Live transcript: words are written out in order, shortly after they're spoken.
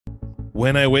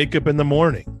When I wake up in the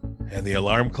morning and the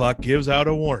alarm clock gives out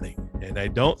a warning and I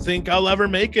don't think I'll ever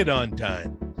make it on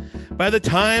time. By the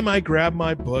time I grab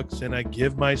my books and I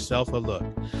give myself a look,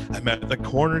 I'm at the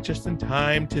corner just in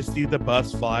time to see the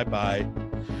bus fly by.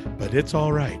 But it's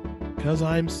all right, because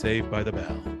I'm saved by the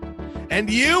bell. And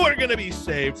you are going to be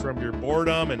saved from your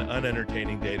boredom and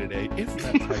unentertaining day-to-day, if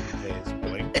that's how your day is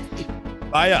going,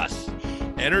 by us,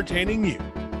 entertaining you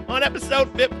on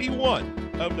episode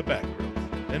 51 of the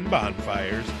Backroads and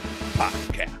Bonfires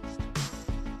podcast.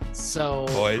 So,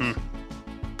 boys,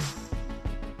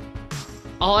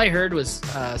 all I heard was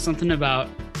something about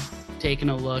taking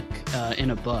a look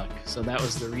in a book. So that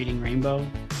was the Reading Rainbow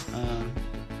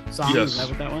song. Yes. Is that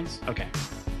what that was? Okay.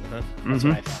 Uh-huh. That's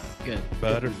what I thought. Good.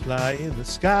 Butterfly in the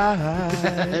sky.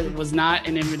 It was not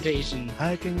an invitation,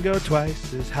 I can go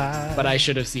twice as high. but I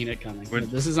should have seen it coming.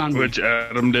 This is on me. Which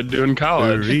Adam did do in The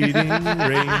college. Reading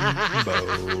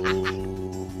Rainbow.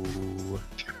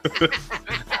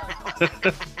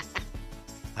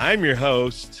 I'm your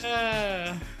host,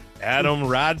 Adam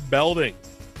Rod Belding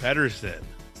Pedersen.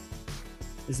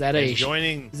 Is that And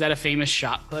joining a famous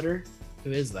shot putter?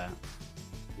 Who is that?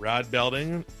 Rod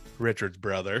Belding, Richard's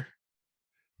brother,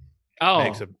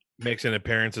 Oh, makes an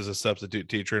appearance as a substitute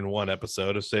teacher in one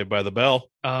episode of Saved by the Bell.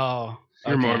 oh.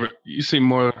 You're more of a, you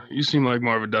seem like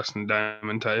more of a Dustin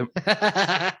Diamond type.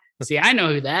 See, I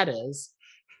know who that is.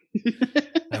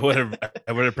 I would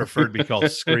have preferred to be called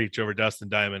Screech over Dustin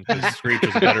Diamond, because Screech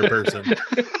is a better person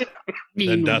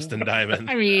than Dustin Diamond.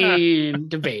 I mean,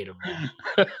 debatable.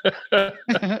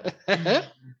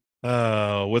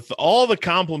 With all the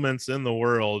compliments in the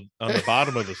world on the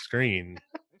bottom of the screen,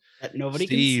 That nobody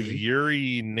Steve can see.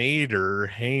 Yuri Nader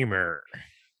Hamer.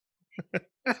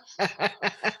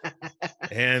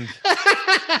 And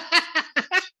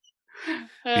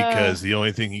because the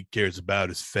only thing he cares about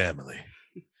is family.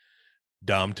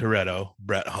 Dom Toretto,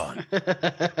 Brett Hahn.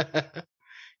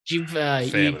 You've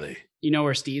Family. you know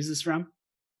where Steve's is from?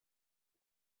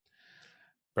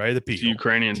 Probably the It's people.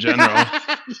 Ukrainian general.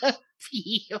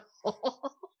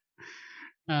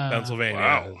 Pennsylvania.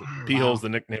 Wow. P-hole's the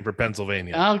nickname for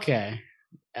Pennsylvania. Okay.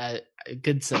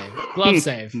 Good save. Glove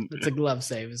save. It's a glove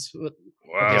save. Is what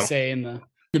Wow. they say in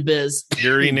the biz.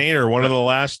 Yuri Nader, one of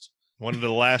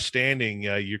the last standing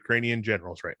Ukrainian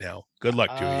generals right now. Good luck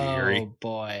to you, Yuri. Oh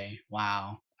boy.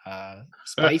 Wow.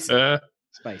 Spicy.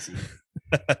 Spicy.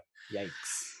 Yikes.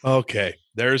 Okay,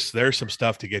 there's some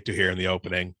stuff to get to here in the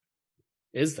opening.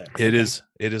 Is there?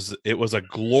 It was a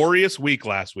glorious week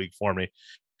last week for me,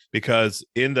 because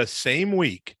in the same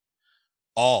week,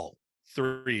 all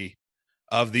three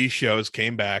of these shows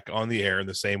came back on the air in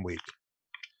the same week.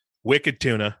 Wicked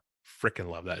Tuna, freaking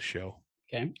love that show.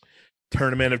 Okay.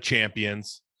 Tournament of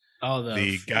Champions, Oh,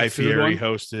 the f- Guy food Fieri one?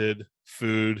 hosted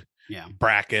food Yeah.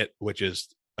 bracket, which is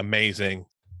amazing.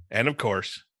 And of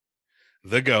course,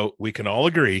 the GOAT, we can all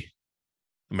agree,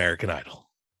 American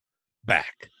Idol.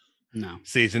 Back. No.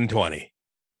 Season 20.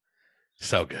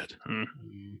 So good. Hmm.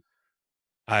 Mm.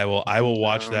 I will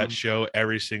watch Um, that show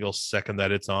every single second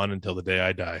that it's on until the day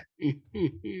I die.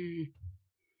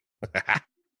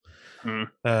 Hmm.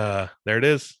 There it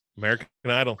is. American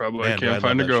Idol. Probably Man, do I can't love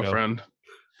find a that show. girlfriend.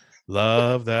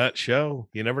 Love that show.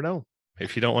 You never know.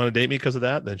 If you don't want to date me because of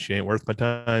that, then she ain't worth my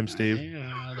time, Steve.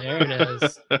 Yeah, there it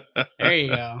is. There you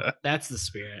go. That's the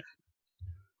spirit.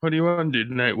 What do you want to do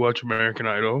tonight? Watch American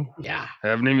Idol. Yeah. I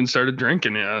haven't even started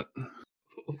drinking yet.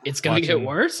 It's gonna get Watching-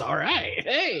 worse. All right.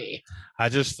 Hey. I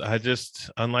just,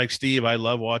 unlike Steve, I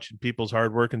love watching people's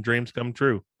hard work and dreams come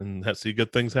true, and see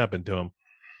good things happen to them.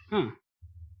 Huh.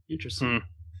 Interesting.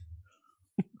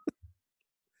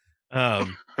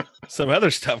 Some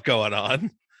other stuff going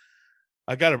on.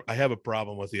 I have a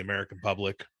problem with the American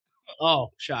public.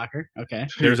 Oh, shocker. Okay.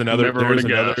 There's another Never would've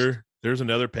guessed. there's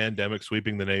another pandemic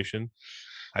sweeping the nation.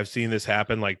 I've seen this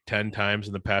happen like 10 times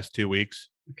in the past 2 weeks.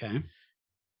 Okay.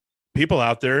 People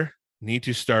out there need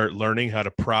to start learning how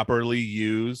to properly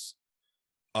use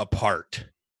a part.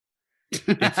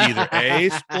 It's either a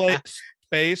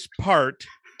space part,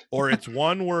 or it's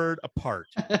one word apart.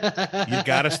 You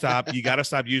gotta stop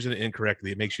using it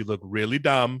incorrectly. It makes you look really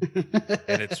dumb,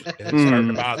 and it's starting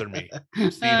to bother me.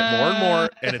 I'm seeing it more and more,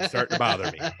 and it's starting to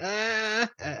bother me.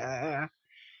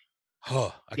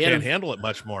 Oh, I Get can't 'em. handle it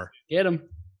much more. Get him.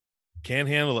 Can't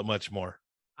handle it much more.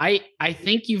 I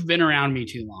think you've been around me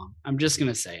too long. I'm just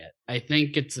gonna say it. I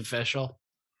think it's official.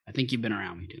 I think you've been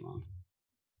around me too long.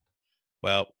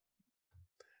 Well,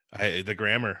 the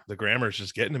grammar is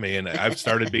just getting to me, and I've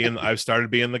started being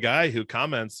the guy who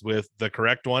comments with the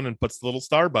correct one and puts the little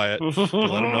star by it to let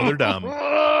them know they're dumb. To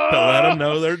let them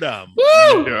know they're dumb.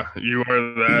 Woo! Yeah, you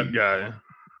are that guy.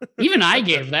 Even I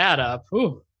gave that up.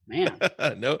 Ooh, man.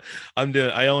 No,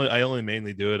 I only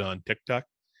mainly do it on TikTok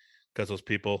because those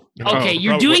people. Okay,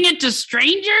 you're doing it to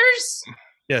strangers?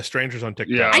 Yeah, strangers on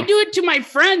TikTok. Yeah. I do it to my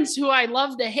friends who I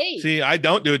love to hate. See, I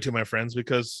don't do it to my friends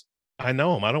because I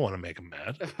know them. I don't want to make them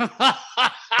mad.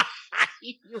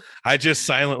 I just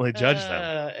silently judge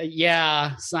them.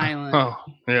 Yeah, silent. Oh,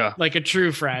 yeah. Like a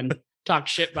true friend. Talk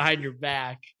shit behind your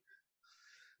back.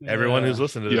 Everyone who's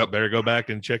listening to this better go back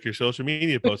and check your social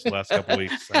media posts the last couple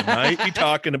weeks. I might be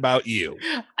talking about you.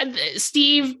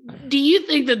 Steve, do you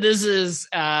think that this is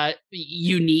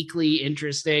uniquely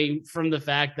interesting from the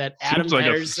fact that Adam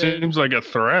Pedersen seems like a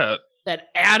threat? That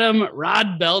Adam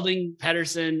Rod Belding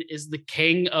Pedersen is the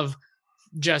king of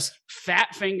just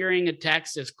fat fingering a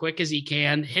text as quick as he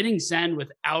can, hitting send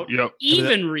without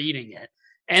even reading it,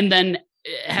 and then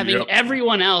having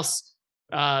everyone else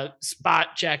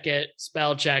spot check it,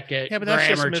 spell check it,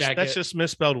 grammar check it. That's just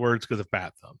misspelled words because of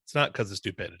fat thumb. It's not because of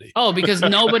stupidity. Oh, because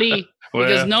nobody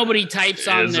nobody types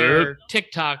on their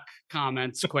TikTok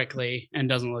comments quickly and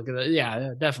doesn't look at it.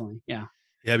 Yeah, definitely. Yeah.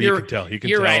 Yeah, but you can tell.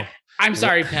 You're right. I'm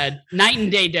sorry, Ped. Night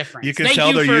and day difference. You can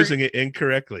tell they're using it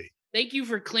incorrectly. Thank you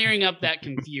for clearing up that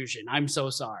confusion. I'm so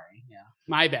sorry. Yeah,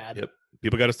 my bad. Yep.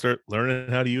 People got to start learning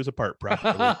how to use a part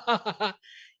properly.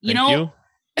 you know,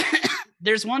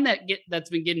 there's one that's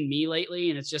been getting me lately,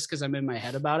 and it's just because I'm in my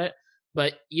head about it.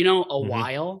 But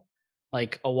while,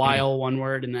 like a while, one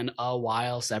word, and then a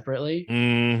while separately.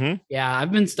 Mm-hmm. Yeah,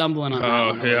 I've been stumbling on that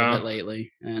one a little bit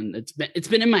lately, and it's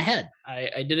been in my head.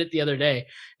 I did it the other day.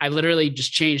 I literally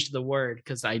just changed the word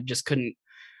because I just couldn't.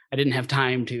 I didn't have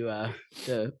time to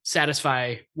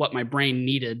satisfy what my brain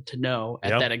needed to know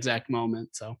at that exact moment.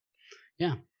 So,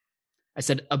 yeah, I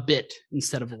said a bit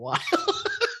instead of a while.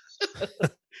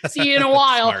 See you in a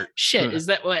while. Smart. Shit, is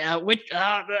that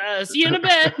see you in a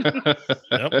bit.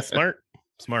 Yep,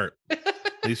 smart.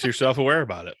 At least you're self-aware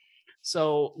about it.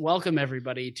 So, welcome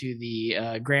everybody to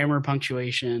the grammar,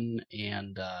 punctuation,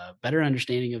 and better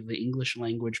understanding of the English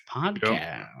language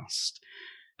podcast.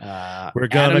 We're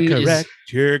gonna correct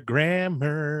your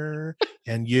grammar,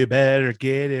 and you better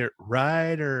get it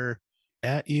right, or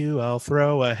at you I'll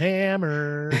throw a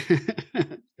hammer.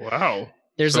 Wow.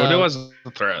 It was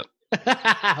a threat.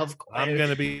 Of course. I'm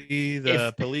gonna be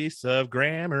the police of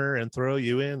grammar and throw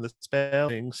you in the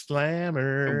spelling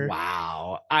slammer.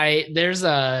 Wow. There's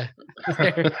an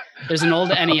old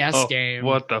NES game.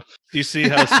 What the? Do you see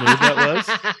how smooth that was?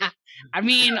 I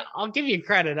mean, I'll give you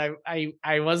credit.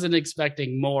 I wasn't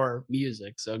expecting more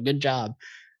music, so good job.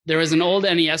 There was an old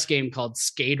NES game called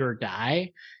Skate or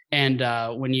Die, and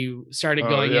when you started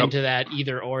going into that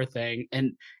either or thing,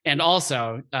 and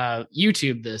also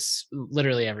YouTube this,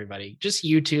 literally everybody, just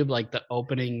YouTube like the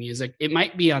opening music. It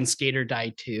might be on Skate or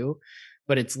Die 2,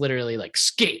 but it's literally like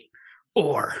skate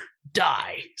or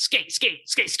die, skate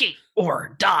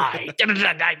or die,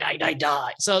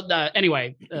 die. So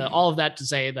anyway, all of that to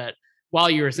say that while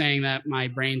you were saying that, my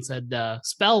brain said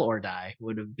spell or die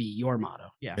would be your motto.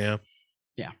 Yeah.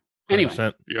 Anyway,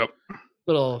 100%. Yep.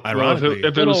 Little ironically,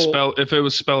 if it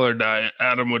was spell or die,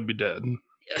 Adam would be dead.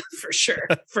 For sure.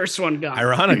 First one gone.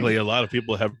 Ironically, a lot of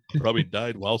people have probably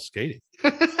died while skating.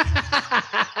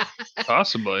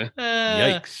 Possibly.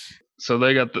 Yikes. So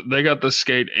they got the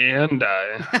skate and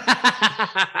die.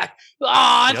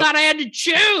 I thought I had to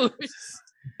choose.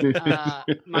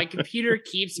 My computer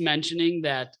keeps mentioning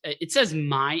that it says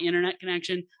my internet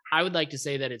connection. I would like to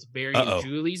say that it's Barry and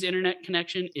Julie's internet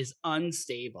connection is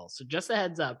unstable. So just a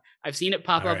heads up. I've seen it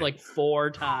pop up like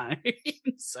 4 times.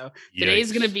 So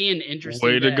today's going to be an interesting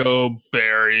way to day. go,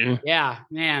 Barry. Yeah,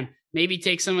 man. Maybe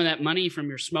take some of that money from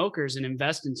your smokers and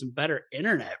invest in some better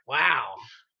internet. Wow.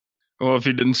 Well, if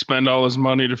he didn't spend all his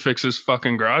money to fix his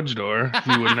fucking garage door,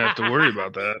 he wouldn't have to worry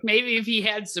about that. Maybe if he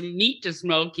had some meat to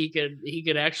smoke, he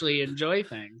could actually enjoy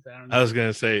things. I don't know. I was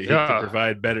gonna say he could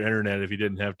provide better internet if he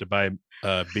didn't have to buy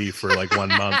beef for like 1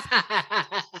 month,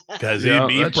 because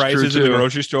beef prices in the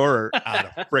grocery store are out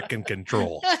of freaking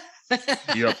control.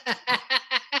 Yep.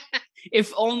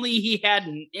 If only he had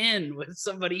an in with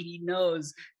somebody he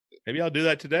knows. Maybe I'll do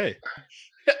that today.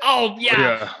 Oh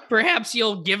yeah. Perhaps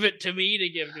you'll give it to me to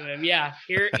give to him. Yeah,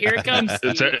 here it comes.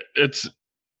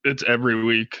 It's every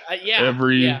week.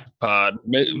 Every pod.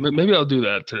 Maybe I'll do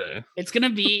that today. It's gonna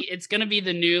be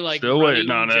the new like still waiting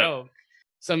on joke.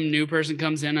 Some new person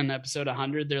comes in on episode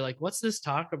 100. They're like, "What's this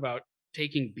talk about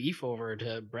taking beef over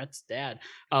to Brett's dad?"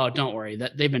 Oh, don't worry.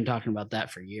 That they've been talking about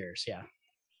that for years. Yeah.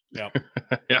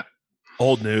 Yeah.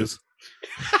 Old news.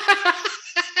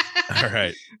 All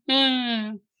right.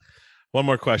 One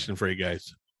more question for you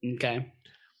guys. Okay.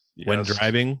 When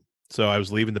driving, so I was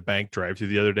leaving the bank drive-through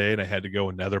the other day, and I had to go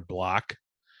another block.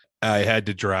 I had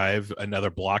to drive another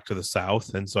block to the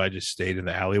south, and so I just stayed in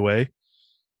the alleyway.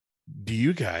 Do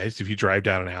you guys, if you drive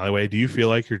down an alleyway, do you feel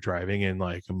like you're driving in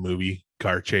like a movie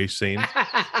car chase scene?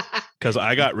 Because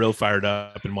I got real fired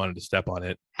up and wanted to step on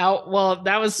it. Well,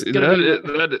 that was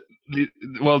the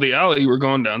alley we're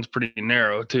going down is pretty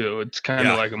narrow too. It's kind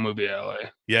of like a movie alley.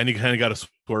 Yeah, and you kind of got to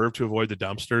swerve to avoid the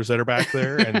dumpsters that are back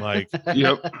there, and like,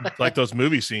 yep, it's like those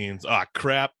movie scenes. Oh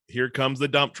crap! Here comes the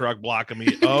dump truck blocking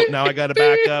me. Oh, now I got to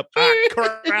back up. Ah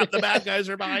crap! The bad guys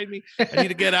are behind me. I need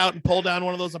to get out and pull down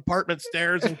one of those apartment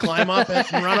stairs and climb up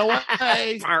it and run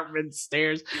away. Apartment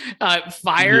stairs,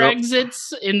 fire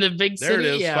exits in the big city.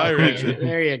 There it is, fire exit.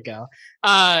 There you go.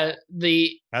 I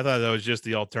thought that was just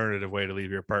the alternative way to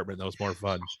leave your apartment. That was more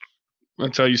fun.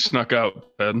 That's how you snuck out,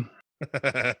 Ben.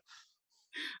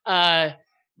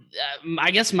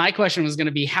 I guess my question was going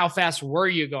to be, how fast were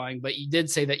you going? But you did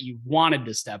say that you wanted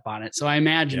to step on it, so I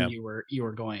imagine you were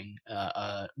going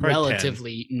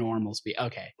relatively 10. Normal speed.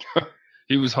 Okay.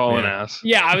 He was hauling ass.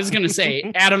 Yeah, I was going to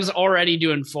say Adam's already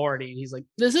doing 40, and he's like,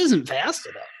 "This isn't fast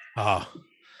enough." Oh,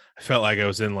 I felt like I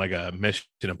was in like a Mission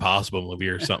Impossible movie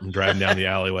or something, driving down the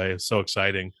alleyway. It's so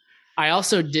exciting. I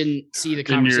also didn't see the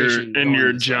conversation in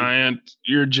your giant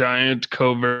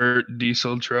covert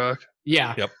diesel truck.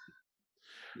 Yeah. Yep.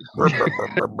 We'll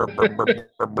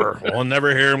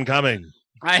never hear him coming.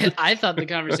 I thought the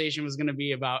conversation was going to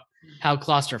be about how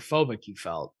claustrophobic you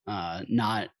felt,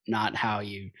 not how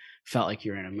you felt like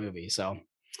you were in a movie. So,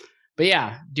 but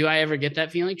yeah, do I ever get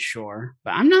that feeling? Sure,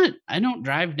 but I don't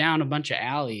drive down a bunch of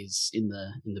alleys in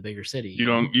the bigger city. You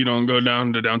don't go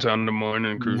down to downtown Des Moines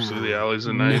and cruise through the alleys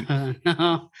at night.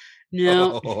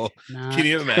 No. Can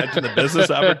you imagine the business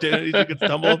opportunities you could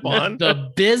stumble upon?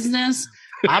 The business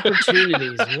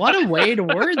opportunities. What a way to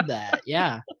word that.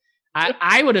 Yeah.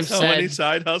 I would have said many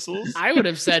side hustles. I would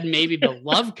have said maybe the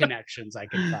love connections I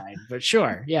could find, but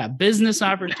sure. Yeah. Business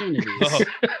opportunities.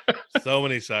 So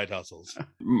many side hustles.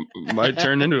 Might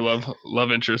turn into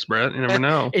love interest, Brett. You never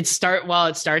know. It's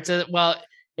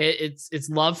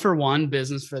love for one,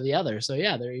 business for the other. So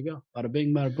yeah, there you go. Bada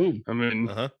bing, bada boom. I mean,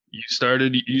 you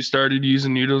started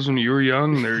using needles when you were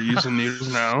young. They're using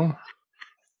needles now.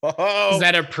 Is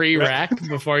that a prereq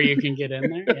before you can get in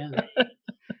there? Yeah.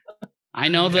 I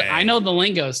know the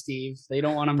lingo, Steve. They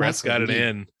don't want to mess with me. Brett's got it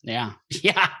in. Yeah.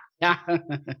 Yeah.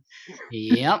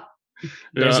 Yep.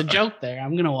 There's a joke there.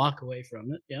 I'm gonna walk away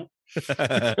from it. Yep.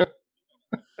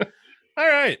 All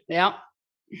right. Yeah.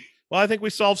 Well, I think we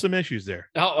solved some issues there.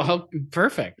 Oh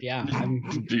perfect. Yeah.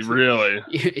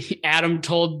 Really? Adam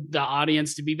told the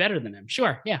audience to be better than him.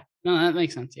 Sure. Yeah. No, that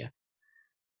makes sense. Yeah.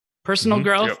 Personal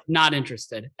growth, not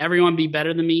interested. Everyone be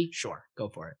better than me. Sure. Go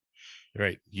for it.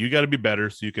 Right. You got to be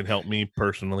better so you can help me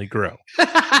personally grow.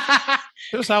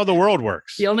 That's how the world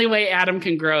works. The only way Adam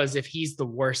can grow is if he's the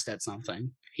worst at something.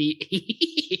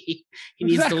 He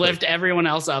needs to lift everyone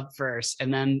else up first,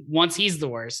 and then once he's the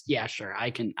worst, yeah, sure, I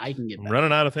can get better. I'm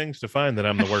running out of things to find that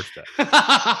I'm the worst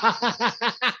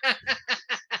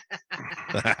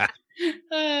at.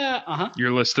 Your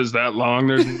list is that long.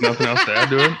 There's nothing else to add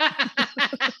to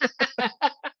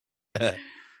it.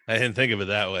 I didn't think of it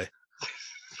that way.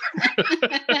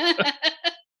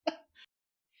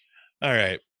 All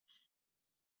right.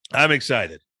 I'm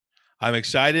excited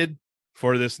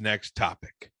for this next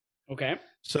topic. Okay.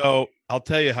 So I'll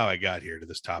tell you how I got here to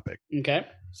this topic. Okay.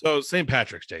 So St.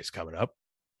 Patrick's Day is coming up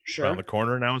around the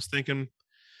corner. And I was thinking,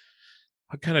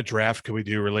 what kind of draft could we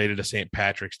do related to St.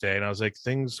 Patrick's Day? And I was like,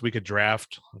 things we could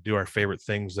draft, do our favorite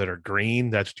things that are green.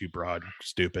 That's too broad,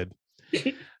 stupid.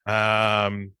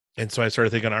 And so I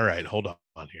started thinking, all right, hold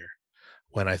on here.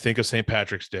 When I think of St.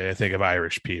 Patrick's Day, I think of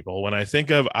Irish people. When I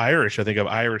think of Irish, I think of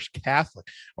Irish Catholic.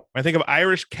 When I think of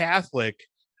Irish Catholic,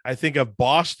 I think of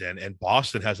Boston, and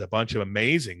Boston has a bunch of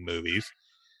amazing movies.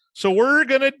 So we're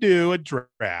going to do a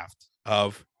draft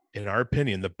of, in our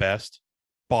opinion, the best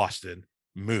Boston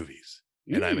movies.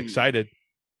 And I'm excited.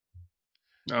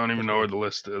 I don't even know where the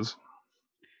list is.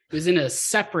 It was in a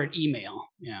separate email.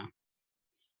 Yeah.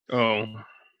 Oh.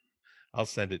 I'll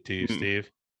send it to you,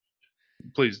 Steve.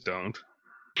 Please don't.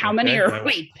 How many are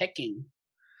we picking?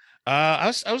 I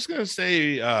was going to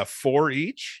say 4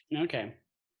 each. Okay.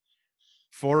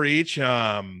 4 each.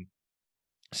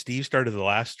 Steve started the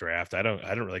last draft. I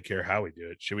don't really care how we do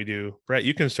it. Should we do, Brett?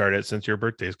 You can start it since your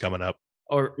birthday's coming up.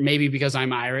 Or maybe because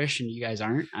I'm Irish and you guys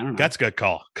aren't. I don't know. That's a good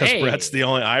call. Because Brett's the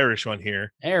only Irish one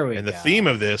here. There we go. And the theme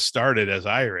of this started as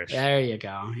Irish. There you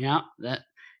go. Yeah.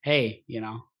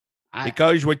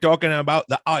 Because we're talking about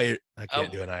the Irish. I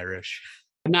can't do an Irish.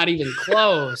 Not even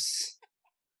close.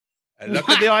 Look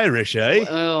at the Irish, eh?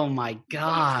 Oh my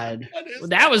God.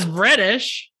 That was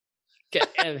British.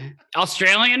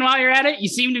 Australian while you're at it? You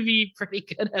seem to be pretty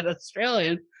good at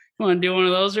Australian. You want to do one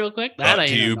of those real quick? Brought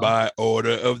to you by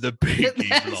order of the Peaky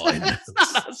Blinders. That's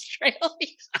not Australian.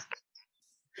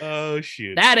 Oh,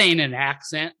 shoot. That ain't an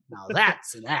accent. No,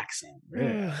 that's an accent.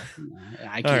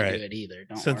 I can't do it either.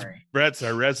 Since worry. Brett's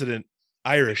our resident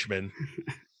Irishman,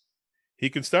 he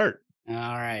can start. All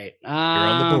right. You're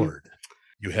on the board.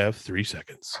 You have 3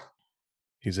 seconds.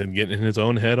 He's getting in his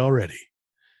own head already.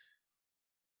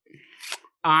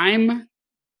 I'm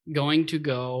going to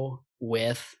go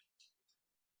with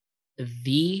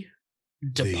The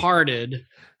Departed.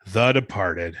 The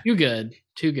Departed.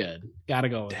 Too good. Gotta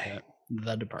go with it.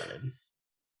 The Departed.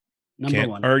 Can't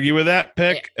 1. Argue with that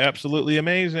pick. Yeah. Absolutely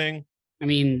amazing. I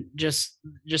mean, just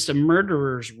a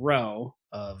murderer's row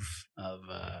of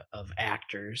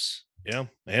actors. Yeah,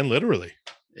 and literally.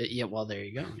 Yeah, well, there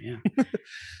you go. Yeah.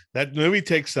 That movie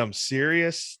takes some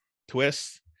serious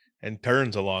twists and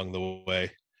turns along the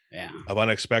way. Yeah. Of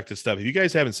unexpected stuff. If you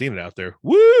guys haven't seen it out there,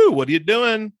 woo, what are you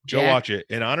doing? Go watch it.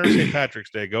 In honor of St.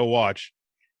 Patrick's Day, go watch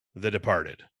The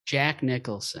Departed. Jack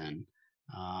Nicholson,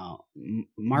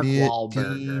 Mark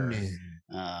Wahlberg,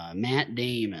 Matt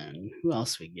Damon. Who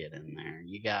else we get in there?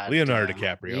 You got Leonardo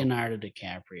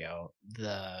DiCaprio.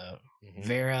 The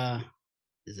Vera.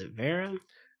 Is it Vera?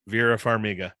 Vera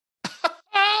Farmiga.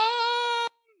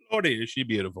 Lordy, is she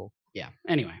beautiful? Yeah.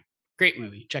 Anyway, great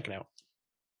movie. Check it out.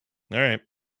 All right.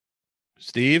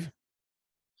 Steve?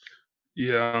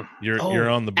 Yeah. You're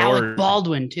on the board. Alec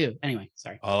Baldwin, too. Anyway,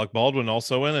 sorry. Alec Baldwin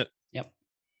also in it. Yep.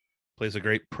 Plays a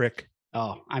great prick.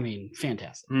 Oh, I mean,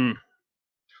 fantastic.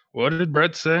 What did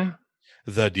Brett say?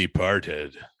 The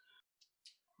Departed.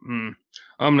 I'm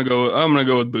gonna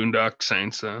go with Boondock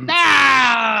Saints then.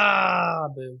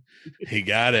 Boo. He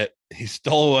got it. He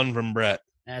stole one from Brett.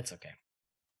 That's okay.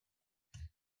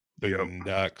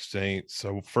 Boondock Saints.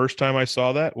 So first time I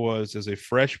saw that was as a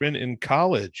freshman in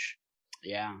college.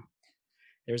 Yeah.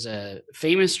 There's a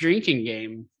famous drinking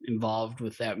game involved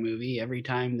with that movie. Every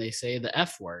time they say the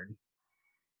F word,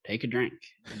 take a drink.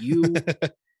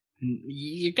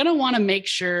 You're gonna want to make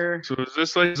sure. So is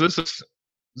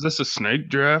this a snake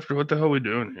draft or what the hell are we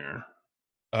doing here?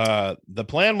 The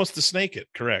plan was to snake it,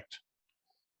 correct.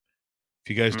 If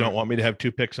you guys don't want me to have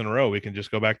 2 picks in a row, we can just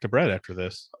go back to Brett after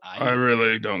this. I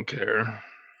really don't care.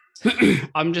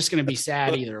 I'm just going to be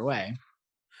sad either way.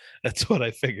 That's what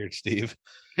I figured, Steve.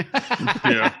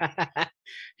 Yeah.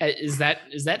 Is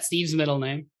that Steve's middle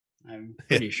name? I'm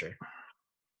pretty sure.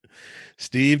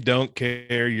 Steve, don't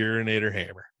care, urinator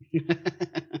hammer.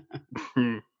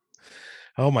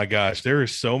 Oh my gosh, there are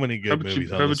so many good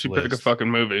movies on this list. How about you pick a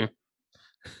fucking movie?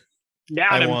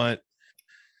 Yeah,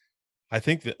 I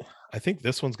think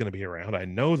this one's going to be around. I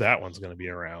know that one's going to be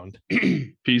around.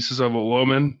 Pieces of a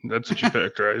Woman. That's what you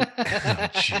picked, right?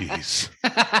 Jeez.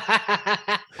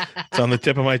 It's on the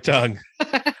tip of my tongue.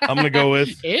 I'm going to go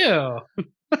with. Ew.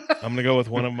 I'm going to go with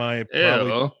one of my.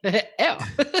 Probably,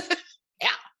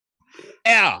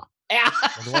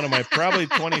 one of my probably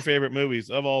 20 favorite movies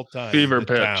of all time. Fever Pitch.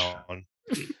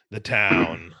 The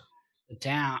Town. The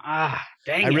Town. Ah,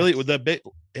 dang.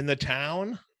 In The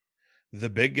Town, the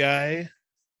big guy.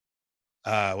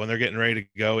 When they're getting ready to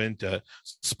go into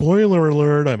spoiler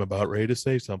alert, I'm about ready to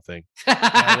say something.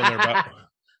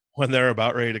 When they're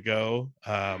about ready to go,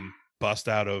 bust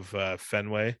out of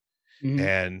Fenway,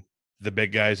 and the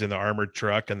big guy's in the armored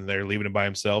truck, and they're leaving him by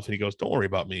himself, and he goes, "Don't worry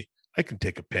about me. I can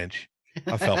take a pinch."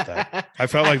 I felt that. I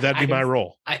felt like that'd be my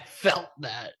role. I felt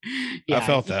that. Yeah. I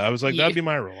felt that. I was like, that'd be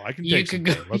my role. I can take some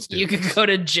pain. Let's do it. You could go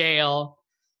to jail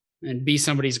and be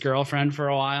somebody's girlfriend for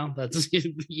a while.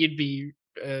 You'd be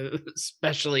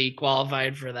especially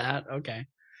qualified for that. Okay.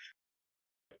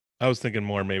 I was thinking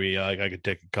more maybe like I could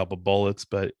take a couple bullets,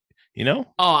 but I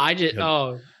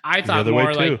thought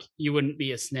more like you wouldn't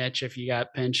be a snitch if you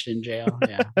got pinched in jail.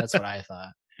 Yeah, that's what I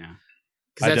thought. Yeah.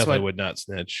 I definitely would not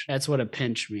snitch. That's what a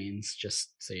pinch means,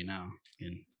 just so you know.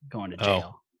 Going to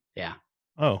jail. Oh. Yeah.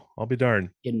 Oh, I'll be darned.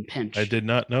 Getting pinched. I did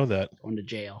not know that. Going to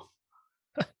jail.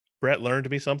 Brett learned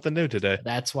me something new today.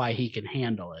 That's why he can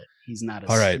handle it. He's not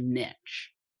a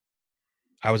snitch.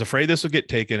 I was afraid this would get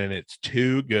taken, and it's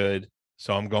too good.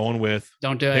 So I'm going with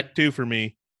don't do pick it. 2 for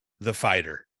me, The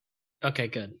Fighter. Okay,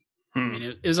 good. I mean,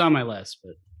 it was on my list,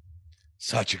 but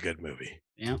such a good movie.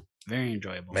 Yeah, very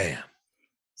enjoyable. Man.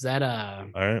 Is that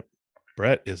all right?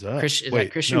 Brett is up. That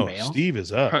Christian Bale? Steve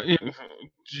is up.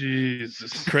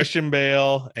 Jesus. Christian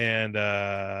Bale and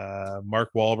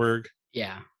Mark Wahlberg.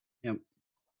 Yeah.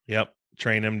 Yep.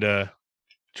 Train him to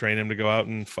go out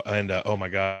and oh my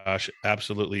gosh,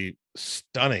 absolutely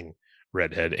stunning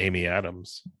redhead Amy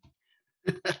Adams.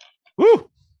 Woo!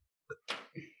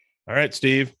 All right,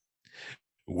 Steve.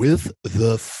 with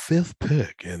the 5th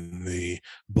pick in the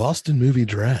Boston movie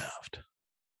draft.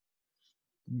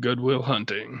 Good Will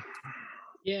Hunting.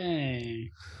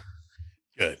 Yay.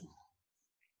 Good.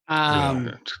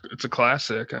 It's a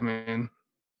classic. I mean,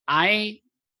 I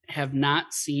have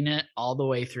not seen it all the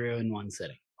way through in one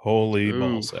sitting. Holy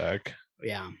ballsack.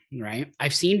 Yeah, right.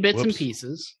 I've seen bits and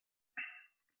pieces.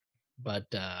 But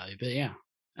yeah,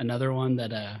 another one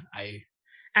that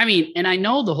I mean, and I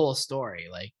know the whole story.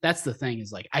 Like, that's the thing,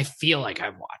 is like, I feel like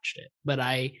I've watched it, but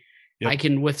I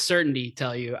can with certainty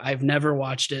tell you I've never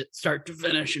watched it start to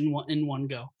finish in one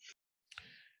go.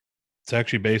 It's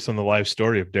actually based on the life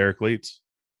story of Derek Leeds.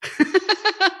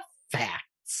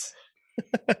 Facts.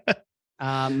 You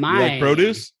like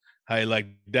produce? I like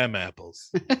them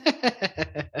apples.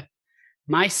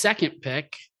 My second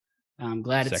pick, I'm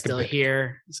glad it's still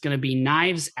here. It's going to be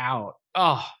Knives Out.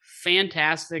 Oh,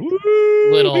 fantastic.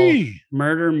 Woo-wee. Little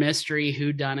murder mystery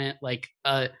whodunit, like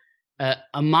a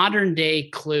modern day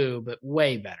Clue, but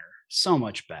way better. So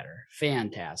much better.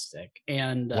 Fantastic.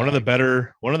 And one of the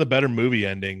better movie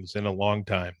endings in a long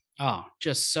time. Oh,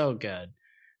 just so good.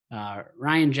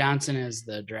 Ryan Johnson is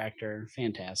the director.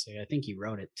 Fantastic. I think he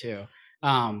wrote it too.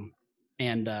 And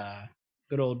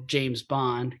good old James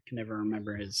Bond. Can never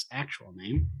remember his actual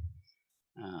name.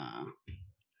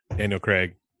 Daniel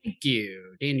Craig. Thank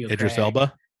you, Daniel Idris Craig.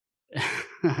 Elba.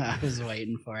 I was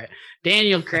waiting for it.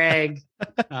 Daniel Craig,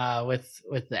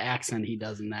 with the accent he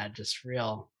does in that, just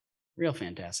real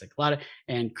fantastic. A lot of,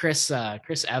 and Chris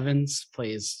Evans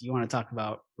plays. You want to talk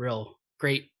about real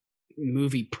great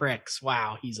movie pricks?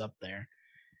 Wow, he's up there.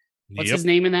 What's his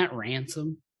name in that?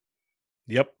 Ransom.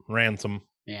 Yep, Ransom.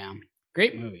 Yeah,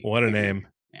 great movie. What a name.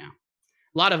 Yeah,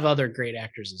 a lot of other great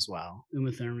actors as well.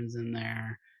 Uma Thurman's in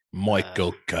there.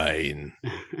 Michael Caine.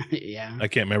 Yeah, I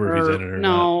can't remember if he's in it or not.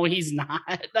 No, he's not.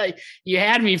 You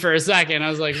had me for a second. I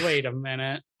was like, wait a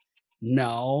minute.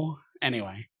 No.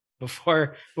 Anyway,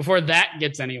 before that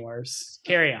gets any worse,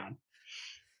 carry on.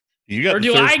 You got, or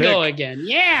do I go again?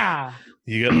 Yeah.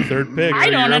 You got the third pick. I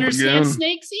don't understand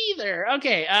snakes either.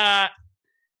 Okay.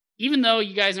 Even though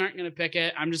you guys aren't going to pick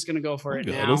it, I'm just going to go for it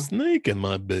now. Got a snake in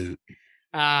my boot.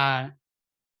 Edge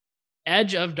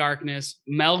of Darkness,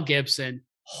 Mel Gibson.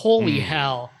 Holy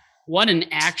hell. What an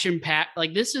action pack.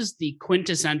 Like, this is the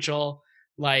quintessential,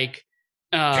 like,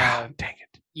 God, dang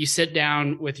it. You sit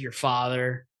down with your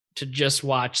father to just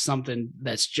watch something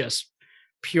that's just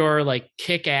pure, like,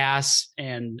 kick ass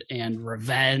and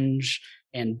revenge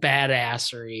and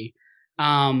badassery.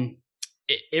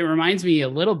 It reminds me a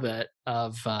little bit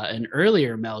of an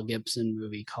earlier Mel Gibson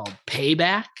movie called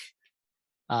Payback.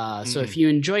 So if you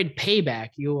enjoyed Payback,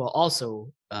 you will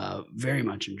also very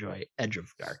much enjoy Edge of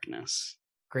Darkness.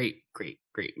 Great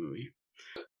movie.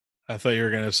 I thought you were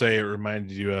going to say it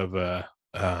reminded you of the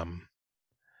Tom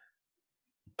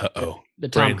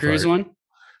Cruise one?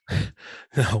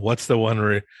 No, what's the one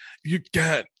where you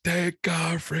can't take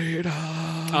our freedom?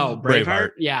 Oh,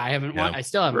 Braveheart? Yeah, I haven't watched. I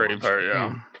still haven't Braveheart,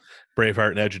 yeah.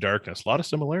 Braveheart and Edge of Darkness. A lot of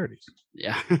similarities.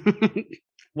 Yeah.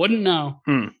 Wouldn't know.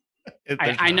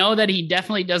 I know that he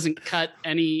definitely doesn't cut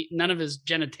none of his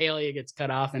genitalia gets cut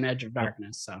off in Edge of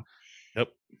Darkness. So, yep,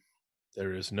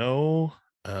 there is no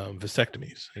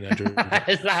vasectomies in Edge of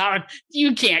Darkness.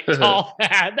 You can't call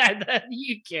that.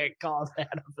 You can't call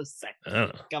that a vasectomy. I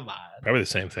don't know. Come on, probably the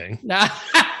same thing.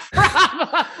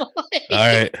 Probably. All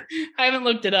right, I haven't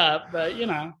looked it up, but you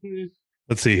know.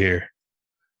 Let's see here.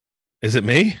 Is it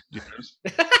me?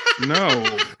 No.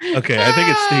 Okay, I think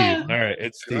it's Steve. All right,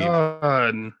 it's Steve.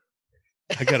 God.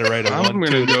 I gotta write a I'm 1,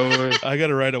 gonna 2. go with... I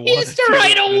gotta write a 1. He has to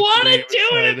write a 1, a 2,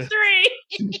 and a 3.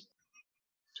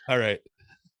 All right,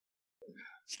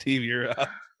 Steve, you're up.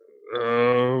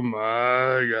 Oh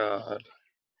my God!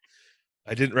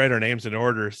 I didn't write our names in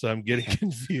order, so I'm getting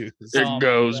confused. It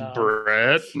goes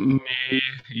Brett, me,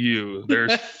 you.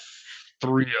 There's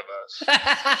 3 of us.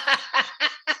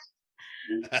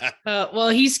 Well,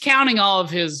 he's counting all of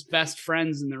his best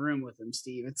friends in the room with him,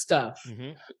 Steve. It's tough.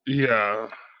 Mm-hmm. Yeah.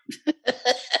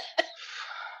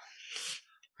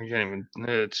 I can't even.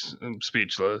 I'm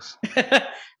speechless.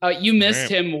 You missed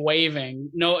him waving.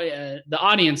 No, the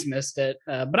audience missed it,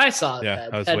 but I saw it. Yeah,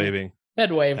 I was waving.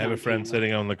 Head wave. I have a friend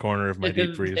sitting on the corner of my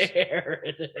deep freeze. There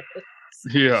it is.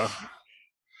 Yeah.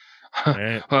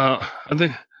 Right. Well, I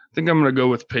think I'm gonna go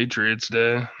with Patriots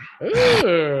Day.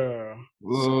 Ooh.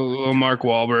 Little Mark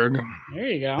Wahlberg. There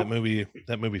you go. That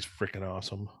movie's freaking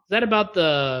awesome. Is that about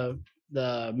the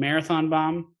marathon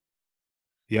bomb?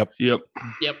 Yep. All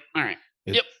right.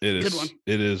 It is good one.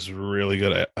 It is really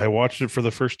good. I watched it for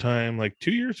the first time like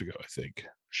 2 years ago, I think.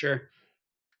 Sure.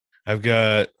 I've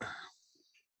got.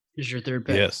 Is your third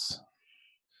pick? Yes.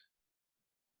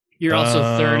 You're also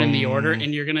third in the order,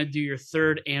 and you're gonna do your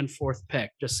third and fourth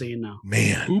pick, just so you know.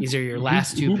 Man, These are your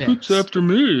last two who picks. picks after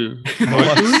me?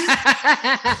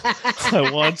 I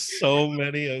want so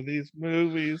many of these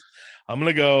movies. I'm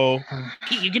gonna go.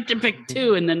 You get to pick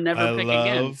two and then never pick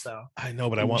again. So I know,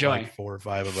 but I want like 4 or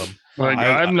 5 of them. Like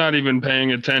I'm not even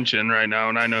paying attention right now,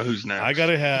 and I know who's next. I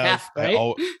gotta have. Yeah,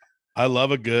 right? I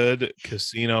love a good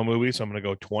casino movie, so I'm gonna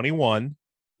go 21.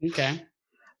 Okay.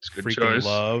 It's a good Freaking choice.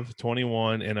 love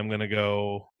 21, and I'm gonna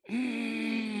go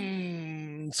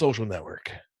Social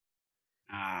Network.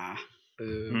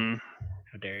 Boo.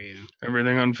 How dare you?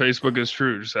 Everything on Facebook is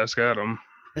true. Just ask Adam.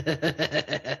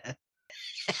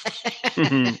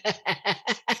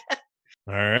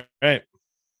 All right.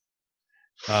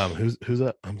 Who's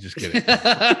up? I'm just kidding.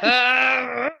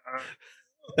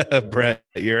 Brett,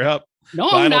 you're up. No,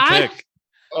 Final I'm not. pick.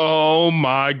 Oh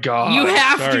my God! You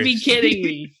have to Sorry. be kidding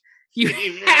me. You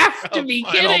have to be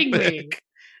Final kidding me. pick.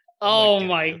 Oh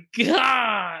my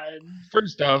God.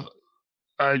 First off,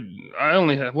 I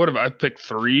only have I picked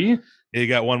 3, You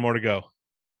got one more to go.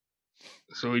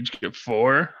 so we each get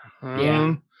 4.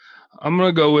 Yeah. I'm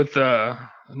gonna go with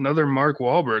another Mark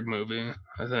Wahlberg movie.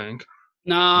 I think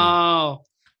No.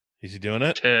 Is he doing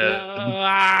it? Ted.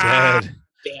 Ted.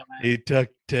 Damn it. He took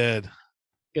Ted.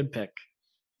 Good pick.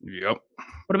 Yep,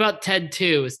 What about Ted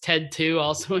 2? Is Ted 2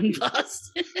 also in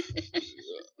Boston?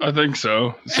 I think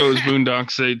so. So is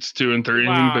Boondock Saints 2 and 3. You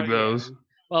can pick those. Yeah.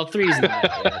 Well, 3's not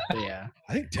there, but yeah.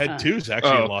 I think Ted 2 is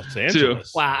actually in Los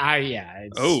Angeles.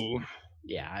 Wow.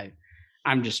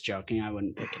 I'm just joking. I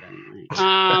wouldn't pick it anyway.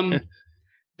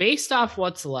 Based off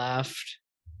what's left,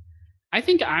 I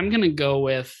think I'm gonna go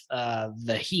with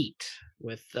The Heat.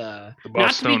 With not to be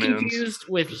Bostonians. confused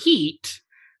with Heat,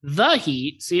 The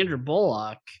Heat, Sandra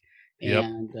Bullock, Yep.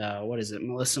 and what is it,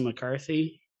 Melissa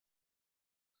McCarthy?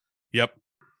 Yep.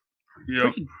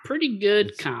 Yep. Pretty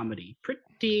good comedy.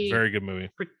 Very good movie.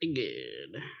 Pretty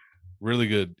good. Really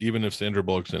good. Even if Sandra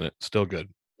Bullock's in it, still good.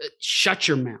 Shut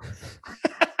your mouth.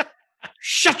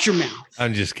 Shut your mouth.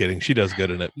 I'm just kidding. She does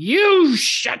good in it. You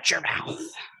shut your mouth.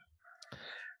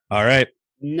 All right.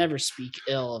 Never speak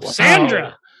ill of Wow.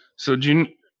 Sandra. So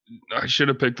I should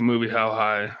have picked the movie How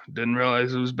High. Didn't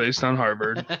realize it was based on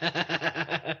Harvard.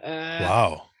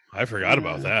 Wow. I forgot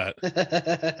about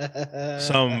that.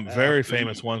 Some very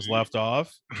famous ones left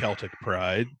off. Celtic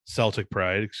Pride,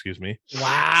 excuse me.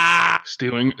 Wow.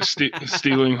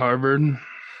 Stealing Harvard.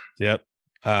 Yep.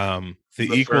 The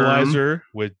The Equalizer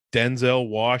with Denzel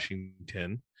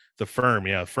Washington. The Firm.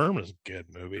 Yeah, Firm is a good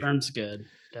movie. Firm's good.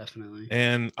 Definitely.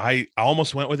 And I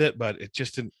almost went with it, but it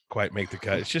just didn't quite make the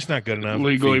cut. It's just not good enough.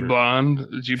 Legally Fever. Blonde.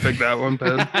 Did you pick that one,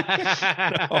 Ped?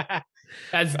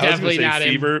 That's definitely not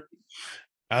Fever.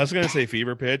 I was going to say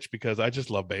Fever Pitch because I just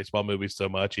love baseball movies so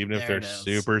much, even if There they're it is.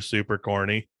 super, super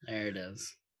corny. There it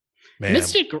is. Man,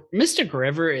 Mystic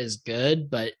River is good,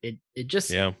 but it just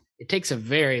yeah. it takes a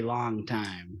very long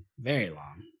time. Very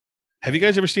long. Have you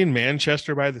guys ever seen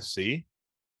Manchester by the Sea?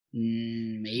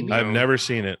 Maybe. I've never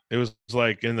seen it. It was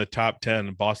like in the top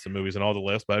 10 Boston movies and all the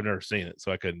lists, but I've never seen it,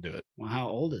 so I couldn't do it. Well, how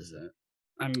old is it?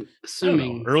 I'm I don't know.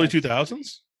 assuming Early that's-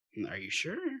 2000s? Are you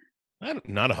sure? Not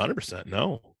 100%.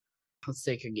 No. Let's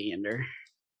take a gander.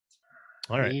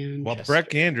 All right. Well, Manchester. Brett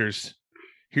Ganders,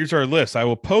 here's our list. I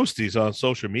will post these on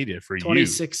social media for you.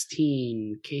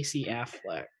 2016, Casey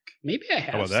Affleck. Maybe I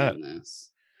have about that? seen this.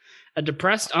 A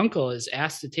depressed uncle is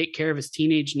asked to take care of his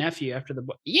teenage nephew after the.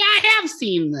 Yeah, I have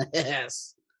seen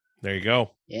this. There you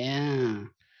go. Yeah.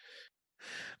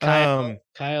 Um,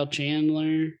 Kyle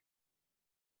Chandler.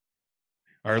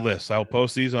 our list. I'll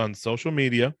post these on social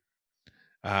media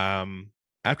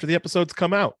after the episodes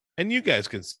come out, and you guys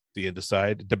can see and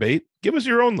decide, debate. Give us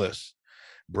your own list.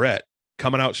 Brett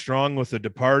coming out strong with The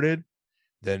Departed,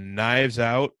 then Knives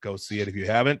Out. Go see it if you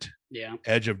haven't. Yeah.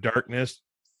 Edge of Darkness,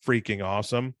 freaking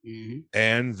awesome,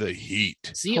 and The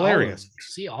Heat. See Hilarious.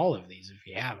 all of these if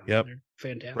you haven't. Yep. They're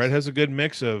fantastic. Brett has a good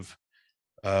mix of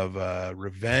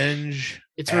revenge.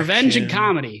 It's revenge and action,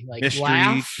 comedy. Like mystery,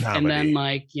 laugh and then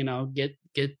comedy.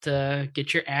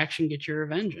 get your action, get your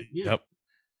revenge. Yeah. Yep.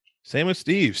 Same with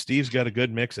Steve. Steve's got a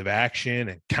good mix of action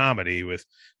and comedy with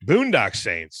Boondock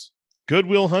Saints, Good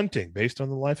Will Hunting, based on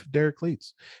the life of Derek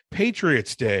Leeds,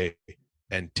 Patriots Day,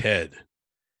 and Ted.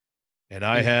 And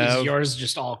I have Is yours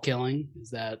just all killing?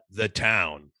 Is that The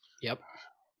Town. Yep.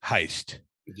 Heist.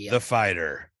 Yep. The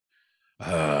Fighter.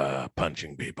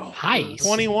 Punching people. Heist.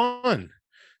 21.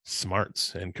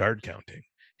 Smarts and card counting.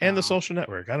 And The Wow. Social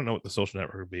Network. I don't know what The Social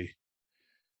Network would be.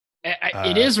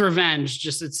 It is revenge,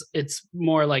 just it's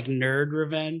more like nerd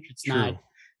revenge. True.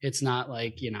 It's not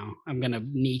like, I'm gonna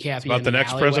kneecap It's you. about the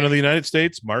next president of the United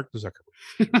States, Mark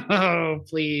Zuckerberg. Oh,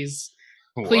 please.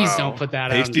 Please don't put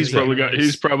that out.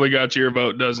 He's probably got your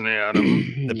vote, doesn't he,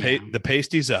 Adam? The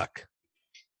pasty Zuck.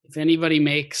 If anybody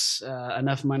makes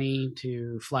enough money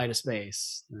to fly to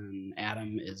space, then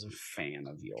Adam is a fan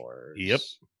of yours. Yep.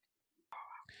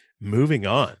 Moving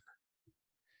on.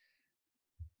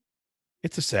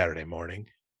 It's a Saturday morning.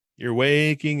 You're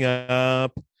waking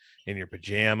up in your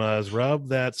pajamas. Rub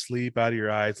that sleep out of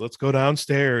your eyes. Let's go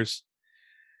downstairs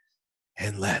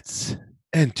and let's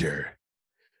enter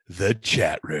the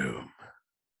chat room.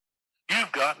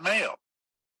 You've got mail.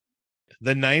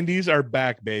 The 90s are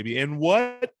back, baby. And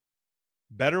what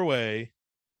better way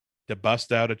to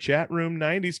bust out a chat room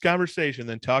 90s conversation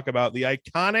than talk about the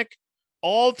iconic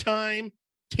all-time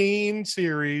teen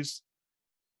series,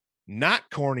 not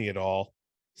corny at all,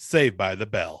 Saved by the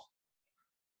Bell.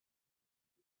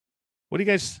 What do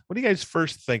you guys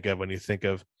first think of when you think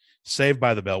of Saved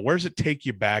by the Bell? Where does it take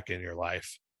you back in your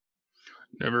life?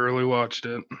 Never really watched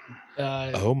it.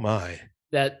 Oh my.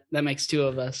 That makes two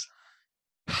of us.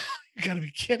 You gotta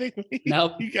be kidding me.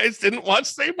 Nope. You guys didn't watch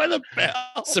Saved by the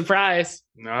Bell. Surprise.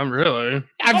 Not really.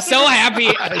 I'm so happy.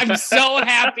 I'm so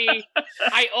happy.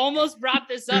 I almost brought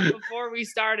this up before we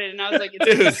started, and I was like,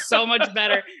 it's so much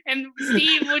better. And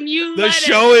Steve, when you the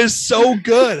show is so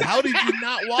good. How did you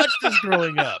not watch this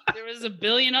growing up? There was a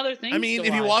billion other things. I mean,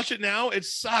 if you watch it now, it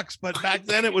sucks, but back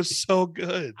then it was so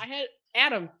good. I had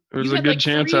Adam. There's a good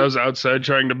chance I was outside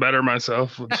trying to better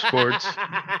myself with sports.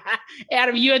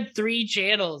 Adam, you had 3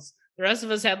 channels. The rest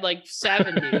of us had like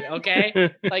 70.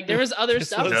 Okay, like there was other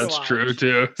stuff. That's true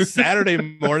too.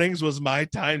 Saturday mornings was my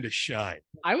time to shine.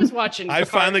 I was watching. I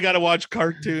finally got to watch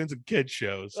cartoons and kid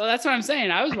shows. Well, that's what I'm saying.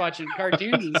 I was watching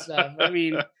cartoons and stuff. I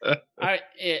mean,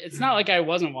 it's not like I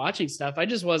wasn't watching stuff. I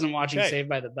just wasn't watching Saved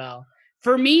by the Bell.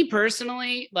 For me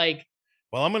personally, like.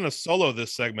 Well, I'm going to solo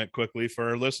this segment quickly for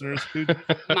our listeners who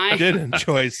did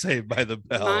enjoy Saved by the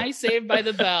Bell. My Saved by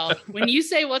the Bell. When you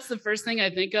say what's the first thing I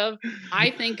think of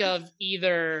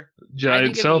either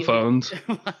giant cell phones.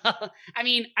 I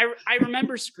mean, I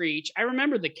remember Screech. I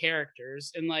remember the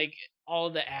characters and like all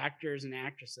the actors and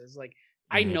actresses. Like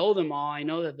I know them all. I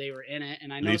know that they were in it,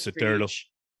 and I know Lisa Screech. Turtle.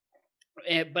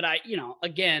 But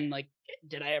again, like,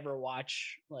 did I ever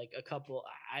watch like a couple?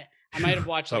 I might have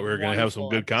watched. Thought we were going to have some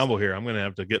good combo here. I'm going to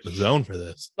have to get in the zone for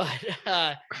this. But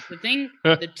the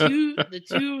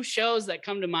two shows that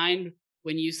come to mind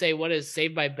when you say what does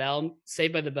Saved by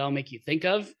the Bell make you think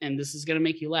of, and this is going to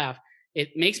make you laugh.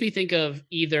 It makes me think of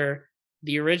either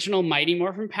the original Mighty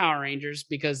Morphin Power Rangers,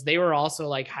 because they were also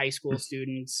like high school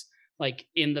students, like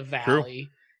in the valley.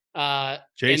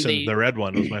 Jason, the red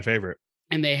one, was my favorite.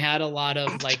 And they had a lot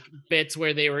of like bits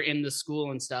where they were in the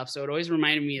school and stuff. So it always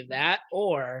reminded me of that,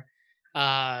 or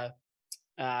Boy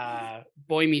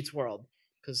Meets World,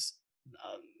 because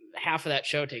half of that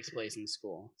show takes place in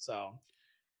school. So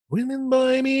Women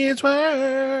Boy Meets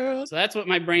World. So that's what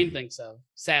my brain thinks of.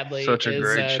 Sadly, such a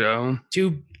great show.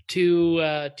 Two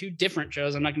different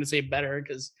shows. I'm not going to say better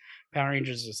because Power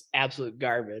Rangers is absolute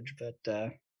garbage, but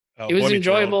it was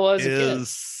enjoyable as a kid.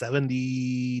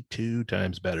 72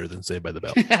 times better than Saved by the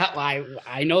Bell.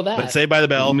 I know that. But Saved by the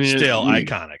Bell, still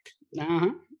iconic.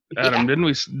 Uh-huh. Adam,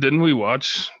 didn't we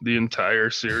watch the entire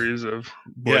series of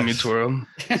Boy Meets World?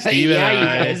 Steve and you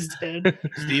guys did.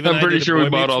 Steve and I'm pretty sure we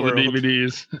bought Meets all World. the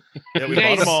DVDs. Yeah, we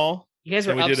bought them all. You guys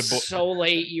were up so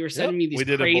late. You were sending me these we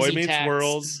did crazy a Boy Meets texts.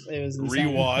 World It was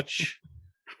rewatch.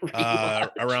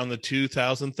 Around the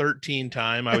 2013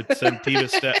 time, I would send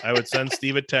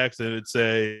Steve a text, and it would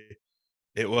say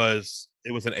it was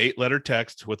an 8-letter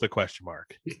text with a question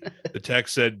mark. The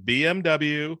text said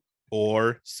BMW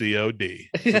or COD.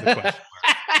 With a question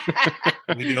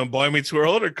mark. We doing Boy Meets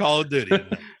World or Call of Duty?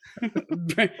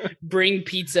 Bring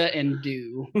pizza and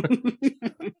do.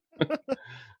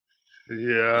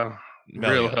 Yeah,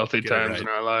 real healthy times in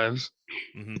our lives.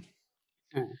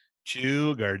 Mm-hmm.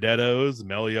 Chew, Gardettos,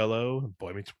 Mel Yellow,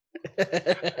 Boy Meets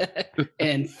World.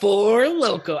 And Four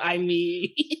Loco, I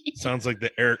mean. Sounds like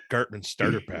the Eric Cartman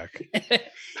starter pack.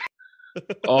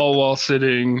 All while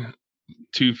sitting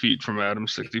 2 feet from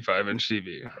Adam's 65-inch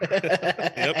TV.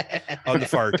 Yep. On the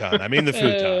farton. I mean the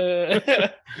futon.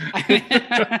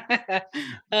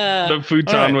 The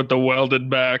futon with the welded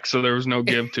back, so there was no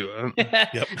give to it.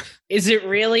 Yep. Is it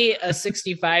really a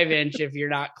 65-inch if you're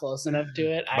not close enough to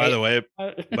it? By the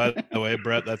way,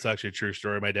 Brett, that's actually a true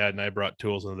story. My dad and I brought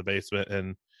tools into the basement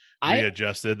and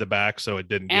readjusted the back so it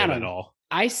didn't give at all.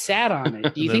 I sat on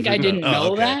it. Do you think I didn't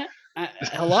know that?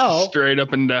 Hello, straight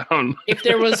up and down. If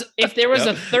there was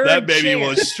a third, that baby chair,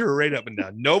 was straight up and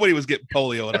down. Nobody was getting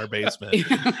polio in our basement.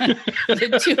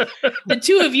 the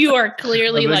two of you are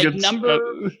clearly like number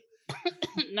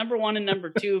 1 and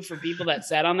number 2 for people that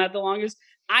sat on that the longest.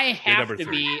 I have number to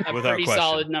three, be a without pretty question.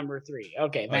 solid number 3.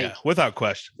 Okay, Oh, thank yeah, you. without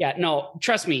question. Yeah, no,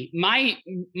 trust me. My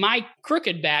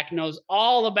crooked back knows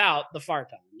all about the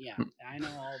farton. Yeah, I know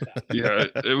all about it. Yeah,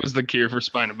 it was the cure for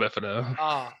spina bifida.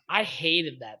 Oh, I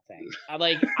hated that thing.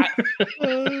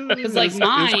 Because like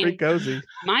mine- pretty cozy.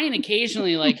 Mine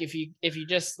occasionally, like if you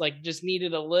just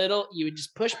needed a little, you would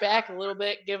just push back a little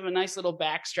bit, give him a nice little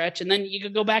back stretch, and then you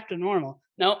could go back to normal.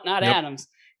 Nope, not Yep. Adams.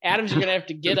 Adams, you're gonna have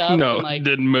to get up No, and like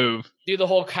didn't move. do the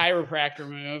whole chiropractor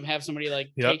move, have somebody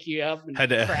like Yep. take you up and Had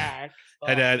to- crack.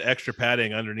 Had to add extra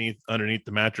padding underneath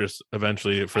the mattress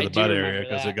eventually for I the do butt area remember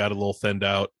because that. it got a little thinned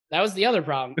out. That was the other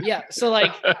problem. Yeah. So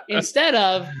like instead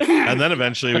of And then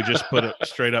eventually we just put it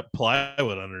straight up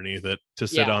plywood underneath it to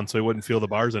sit Yeah. on so we wouldn't feel the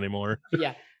bars anymore.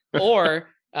 yeah. Or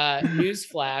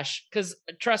newsflash, because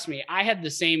trust me, I had the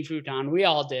same futon. We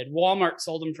all did. Walmart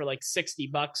sold them for like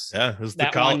 $60. Yeah, it was the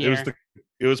That college. one It was year.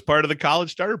 it was part of the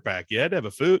college starter pack. You had to have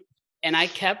a foot. And I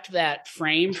kept that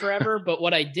frame forever. But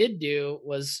what I did do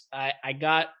was I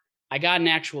got an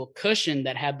actual cushion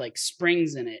that had like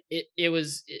springs in it. It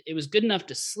was good enough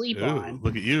to sleep Ooh, on.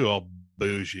 look at you, all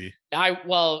bougie.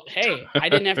 Hey, I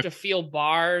didn't have to feel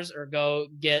bars or go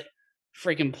get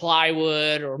freaking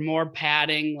plywood or more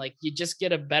padding. Like you just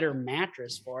get a better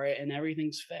mattress for it and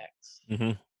everything's fixed.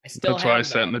 Mhm. I still That's why I have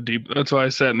sat in that. That's why I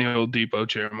sat in the old depot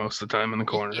chair most of the time in the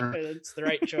corner. Yeah, it's the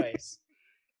right choice.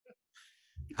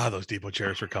 Ah, those depot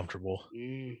chairs were comfortable.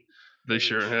 Mm. They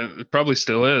sure it probably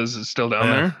still is. It's still down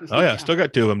Yeah. Oh yeah, still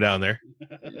got 2 of them down there.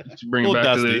 Just bring it Little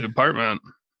back to dusty. the apartment.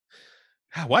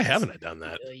 Ah, why haven't I done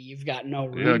that? You've got no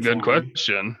room. Yeah, good for 'em.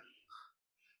 question.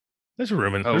 There's a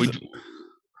room in. Oh, there's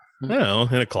I don't know,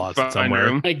 in a closet Fine somewhere.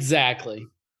 room. Exactly.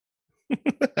 You can,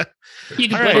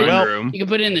 All put right, it, well- room. you can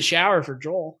put it in the shower for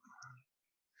Joel.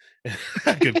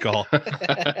 Good call.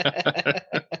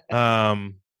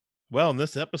 Well, in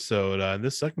this episode, in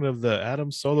this segment of the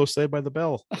Adam Solo Saved by the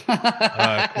Bell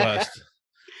quest,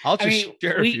 I'll just mean,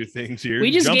 share a we- few things here. We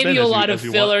just Jump gave in you a as lot of as you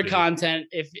want filler to. content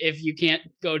if you can't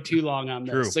go too long on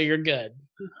this. True. So you're good.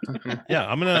 Yeah,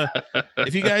 I'm gonna.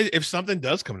 If something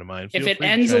does come to mind, If feel it free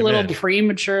to ends a chime little in.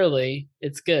 prematurely,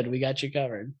 it's good. We got you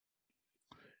covered.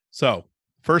 So,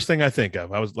 first thing I think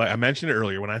of, I mentioned it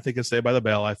earlier. When I think of Saved by the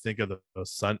Bell, I think of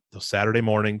the Saturday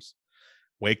mornings,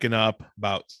 waking up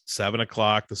about 7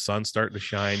 o'clock, the sun's starting to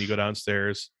shine. You go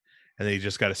downstairs, and then you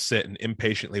just got to sit and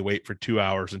impatiently wait for 2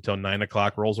 hours until 9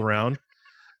 o'clock rolls around.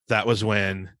 That was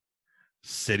when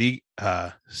City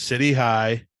High,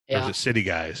 or Yeah. is it City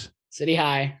Guys? City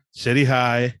High. City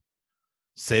High,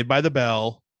 Saved by the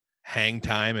Bell, Hang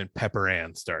Time, and Pepper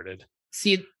Ann started.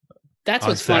 See, that's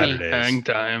on what's funny. Saturdays. Hang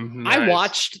time. I Nice.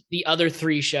 watched the other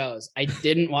 3 shows. I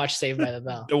didn't watch Saved by the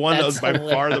Bell. The one that was That's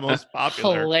by far the most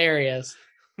popular. hilarious.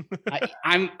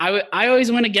 I always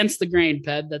went against the grain,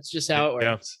 Ped. That's just how it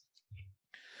Yeah. works.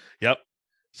 Yep.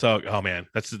 So, oh man,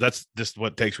 that's just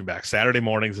what takes me back. Saturday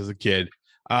mornings as a kid.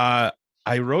 I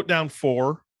wrote down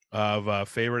 4 of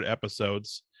favorite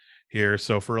episodes here.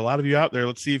 So for a lot of you out there,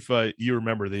 let's see if you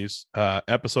remember these.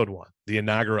 Episode 1, the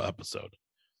inaugural episode.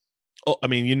 Oh, I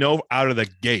mean, out of the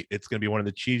gate, it's going to be one of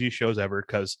the cheesy shows ever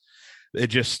because it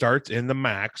just starts in the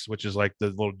Max, which is like the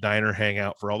little diner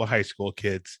hangout for all the high school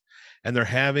kids. And they're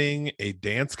having a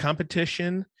dance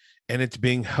competition, and it's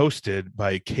being hosted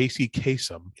by Casey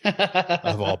Kasem,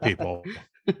 of all people.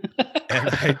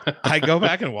 And I go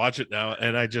back and watch it now,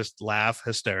 and I just laugh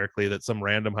hysterically that some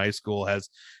random high school has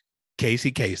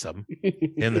Casey Kasem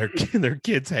and their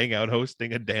kids hang out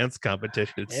hosting a dance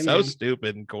competition. It's Hey, so man.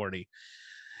 stupid and corny.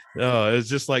 Oh, it's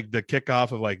just like the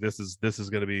kickoff of like this is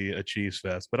going to be a cheese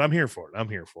fest, but I'm here for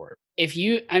it. If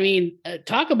you,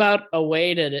 talk about a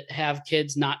way to have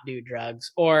kids not do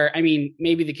drugs, or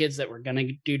maybe the kids that were going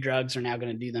to do drugs are now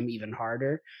going to do them even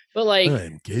harder. But like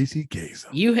I'm Casey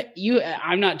Kasem.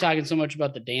 I'm not talking so much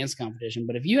about the dance competition,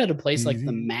 but if you had a place like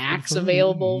the Max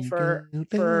available for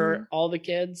all the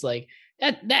kids, like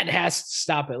that has to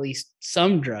stop at least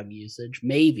some drug usage,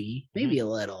 maybe a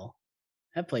little.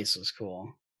 That place was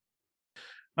cool.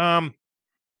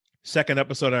 Second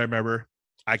episode I remember,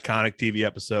 iconic TV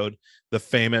episode, the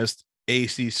famous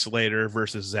AC Slater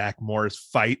versus Zach Morris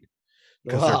fight,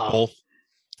 because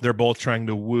they're both trying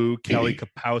to woo Kelly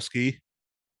Kapowski.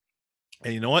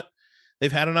 And you know what?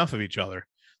 They've had enough of each other.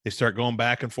 They start going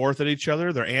back and forth at each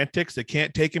other. Their antics, they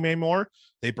can't take them anymore.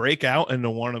 They break out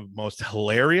into one of the most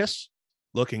hilarious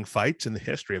looking fights in the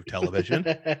history of television.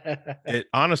 It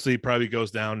honestly probably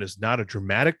goes down as not a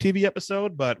dramatic TV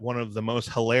episode, but one of the most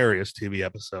hilarious TV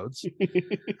episodes.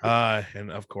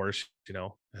 And of course,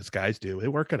 as guys do, they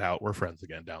work it out. We're friends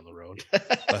again down the road.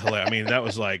 But that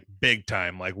was like big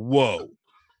time. Like, whoa,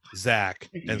 Zach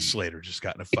and Slater just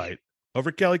got in a fight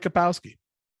over Kelly Kapowski.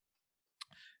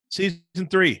 Season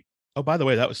 3. Oh, by the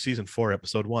way, that was season 4,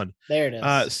 episode 1. There it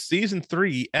is. Season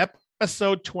 3,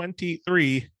 episode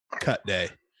 23, cut day.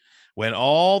 When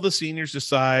all the seniors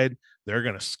decide they're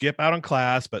going to skip out on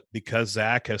class, but because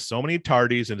Zach has so many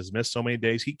tardies and has missed so many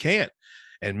days, he can't.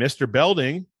 And Mr.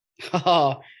 Belding.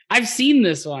 Oh, I've seen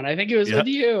this one. I think it was with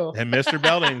you. And Mr.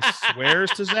 Belding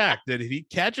swears to Zach that if he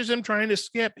catches him trying to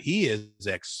skip, he is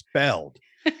expelled.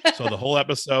 So the whole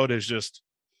episode is just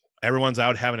everyone's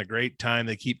out having a great time.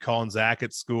 They keep calling Zach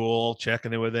at school,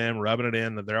 checking in with him, rubbing it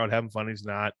in that they're out having fun. He's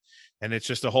not. And it's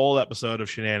just a whole episode of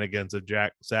shenanigans of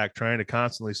Zach trying to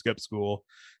constantly skip school.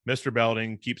 Mr.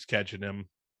 Belding keeps catching him.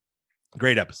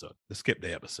 Great episode, the skip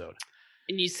day episode.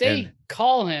 And you say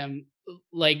call him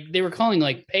like they were calling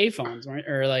like payphones, right?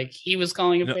 Or like he was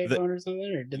calling a payphone or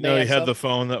something? Or did he had the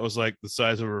phone that was like the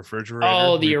size of a refrigerator.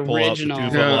 Oh, the original.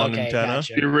 Antenna.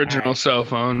 Gotcha. The original cell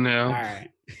phone, yeah. All right.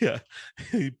 Yeah,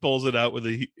 he pulls it out with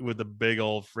the big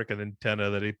old freaking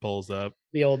antenna that he pulls up.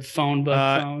 The old phone book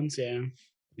phones, yeah.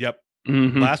 Yep.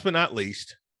 Mm-hmm. Last but not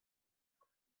least,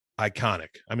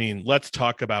 iconic. I mean, let's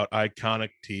talk about iconic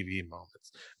TV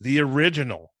moments. The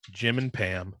original Jim and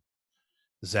Pam,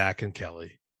 Zach and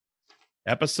Kelly.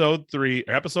 Episode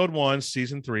 1,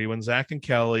 season 3, when Zach and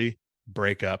Kelly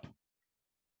break up.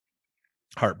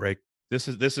 Heartbreak. This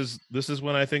is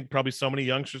when I think probably so many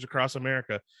youngsters across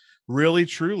America really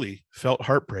truly felt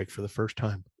heartbreak for the first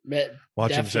time.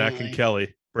 Watching Zach and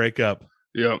Kelly break up.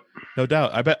 Yep. No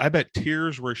doubt. I bet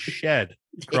tears were shed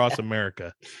across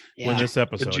America when this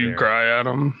episode Did you aired. cry at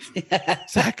them?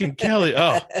 Zach and Kelly.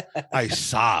 Oh, I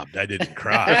sobbed. I didn't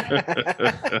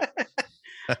cry.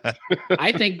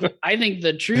 I think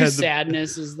the true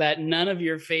sadness is that none of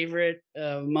your favorite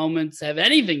moments have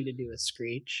anything to do with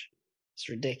Screech. It's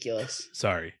ridiculous.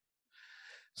 Sorry.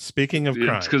 Speaking of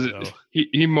crying, because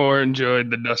he more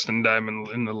enjoyed the Dustin Diamond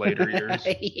in the later years.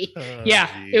 Yeah,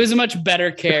 it was a much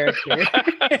better character.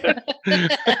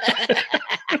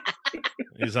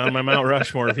 He's on my Mount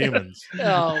Rushmore of humans.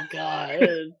 Oh God,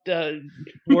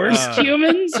 worst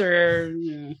humans or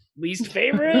least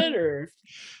favorite or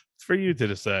it's for you to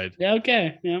decide. Yeah,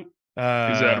 okay, yeah.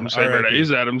 He's Adam's favorite.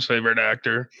 He's Adam's favorite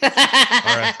actor.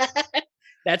 Right.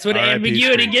 That's what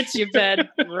ambiguity gets you, Fed.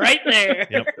 Right there.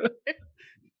 Yep.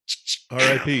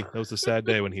 R.I.P. That was a sad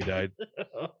day when he died.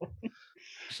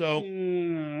 So,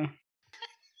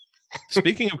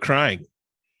 speaking of crying,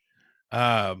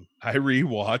 I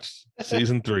rewatched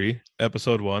season 3,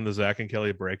 episode 1, the Zach and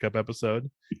Kelly breakup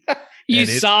episode. You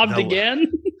sobbed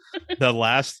again? The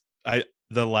last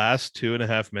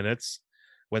 2.5 minutes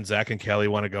when Zach and Kelly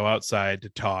want to go outside to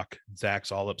talk.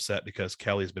 Zach's all upset because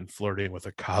Kelly's been flirting with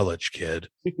a college kid.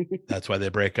 That's why they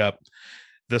break up.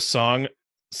 The song.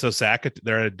 So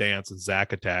they're at a dance and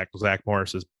Zach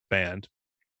Morris's band,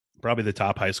 probably the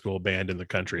top high school band in the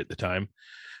country at the time,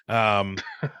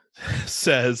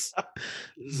 says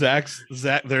Zach,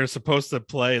 they're supposed to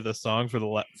play the song for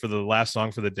the last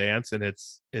song for the dance, and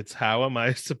it's How Am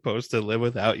I Supposed to Live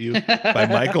Without You by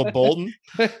Michael Bolton.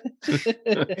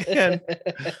 And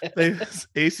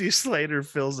AC Slater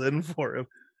fills in for him.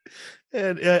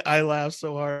 And I laughed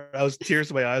so hard. I was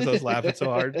tears in my eyes. I was laughing so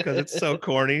hard because it's so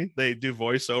corny. They do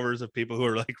voiceovers of people who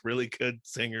are like really good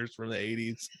singers from the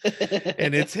 80s.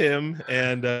 And it's him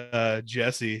and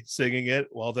Jesse singing it.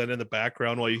 While then in the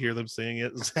background, while you hear them singing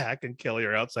it, Zach and Kelly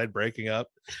are outside breaking up.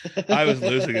 I was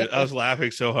losing it. I was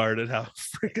laughing so hard at how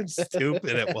freaking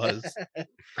stupid it was.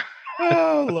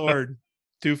 Oh, Lord.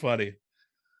 Too funny.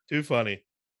 Too funny.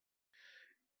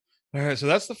 All right, so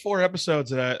that's the 4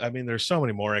 episodes that I mean, there's so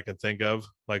many more I can think of.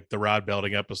 Like the Rod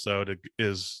Belding episode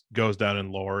goes down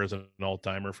in lore as an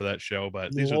all-timer for that show.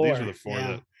 But these are the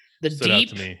 4 that stood out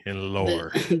to me in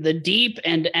lore. The deep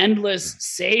and endless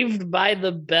Saved by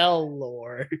the Bell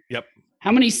lore. Yep.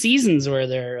 How many seasons were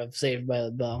there of Saved by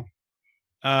the Bell?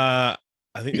 I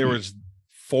think there was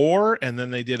 4, and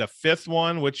then they did a 5th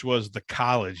one, which was the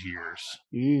college years.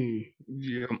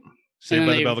 Yeah. Saved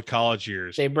by the Bell, the college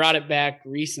years. They brought it back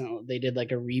recently. They did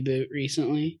like a reboot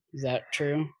recently. Is that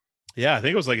true? Yeah, I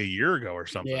think it was like a year ago or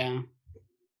something. Yeah.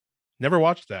 Never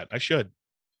watched that. I should.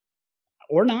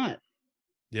 Or not.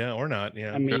 Yeah, or not.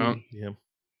 Yeah. I mean, yeah.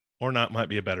 Or not might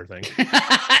be a better thing.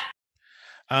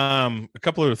 A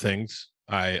couple of things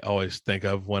I always think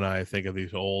of when I think of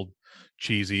these old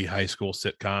cheesy high school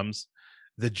sitcoms.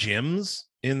 The gyms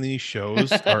in these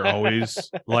shows are always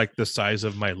like the size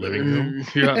of my living room.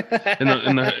 Yeah,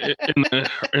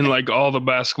 and like all the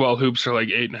basketball hoops are like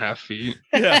 8.5 feet.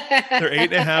 Yeah, they're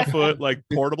 8.5 foot like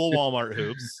portable Walmart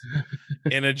hoops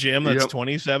in a gym that's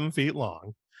 27 feet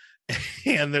long,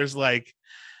 and there's like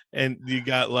And you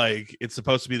got like, it's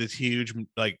supposed to be this huge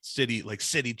like city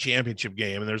championship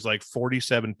game, and there's like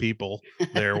 47 people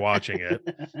there watching it.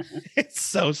 It's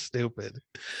so stupid.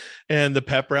 And the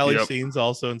pep rally scenes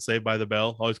also in Saved by the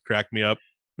Bell always crack me up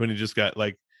when you just got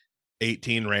like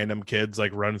 18 random kids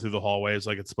like running through the hallways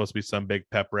like it's supposed to be some big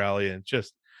pep rally, and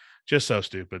just so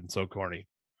stupid and so corny.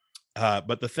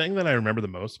 But the thing that I remember the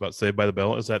most about Saved by the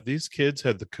Bell is that these kids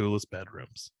had the coolest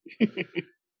bedrooms.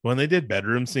 When they did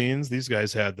bedroom scenes, these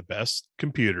guys had the best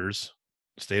computers,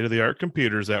 state-of-the-art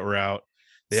computers that were out.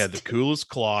 They had the coolest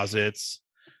closets,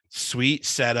 sweet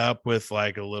setup with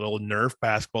like a little Nerf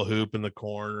basketball hoop in the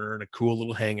corner and a cool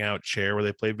little hangout chair where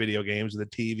they played video games and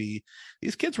the TV.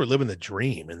 These kids were living the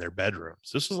dream in their bedrooms.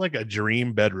 This was like a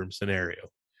dream bedroom scenario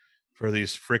for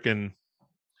these freaking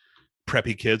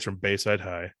preppy kids from Bayside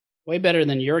High. Way better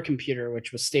than your computer,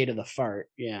 which was state of the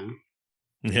fart. Yeah.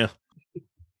 Yeah.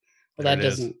 Well, that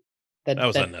doesn't. That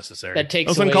was unnecessary. That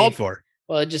takes. That was uncalled for.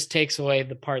 Well, it just takes away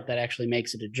the part that actually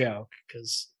makes it a joke.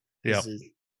 Because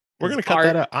we're gonna cut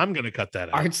that out. I'm gonna cut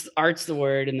that out. Art's the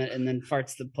word, and then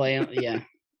fart's the play. Yeah,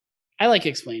 I like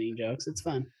explaining jokes. It's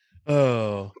fun.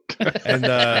 Oh, and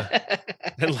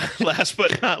last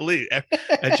but not least,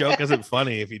 a joke isn't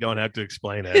funny if you don't have to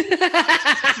explain it.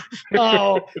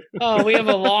 oh, we have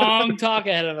a long talk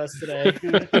ahead of us today.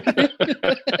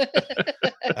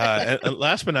 And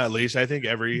last but not least, I think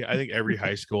every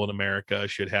high school in America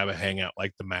should have a hangout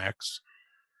like the Max.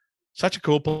 Such a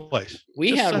cool place.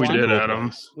 We did,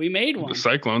 Adam. We made one. The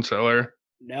Cyclone Cellar.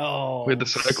 No, we had the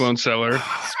Cyclone Cellar.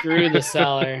 Screw the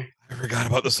cellar. I forgot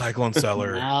about the Cyclone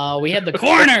Cellar. No, we had the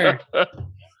corner.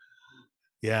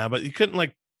 Yeah, but you couldn't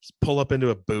like pull up into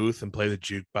a booth and play the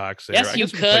jukebox there. Yes, you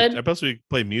could. I suppose we could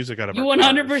play music out of you our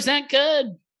 100%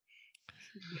 could.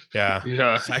 Yeah.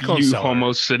 Yeah. Cyclone you Cellar.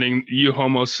 homo sitting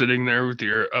there with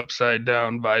your upside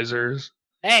down visors.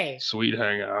 Hey. Sweet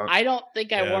hangout. I don't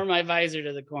think I wore my visor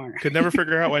to the corner. Could never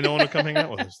figure out why no one would come hang out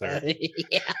with us there.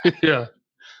 Yeah. Yeah.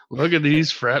 Look at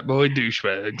these frat boy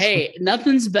douchebags. Hey,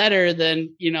 nothing's better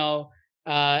than,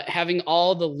 having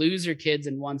all the loser kids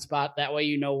in one spot. That way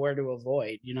you know where to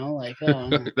avoid, like,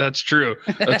 That's true.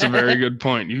 That's a very good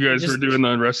point. You guys were doing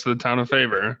the rest of the town a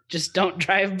favor. Just don't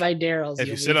drive by Daryl's. If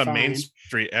you sit on Main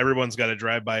Street, everyone's got to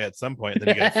drive by at some point, and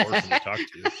then you got to force them to talk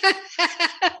to you.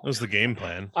 That was the game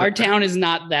plan. Our town is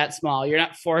not that small. You're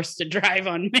not forced to drive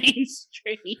on Main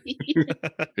Street.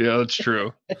 Yeah, that's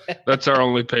true. That's our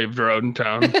only paved road in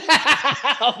town.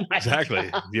 Exactly.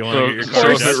 God. Do you want to get your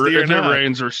car dusty or not? It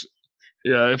rains,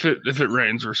 if it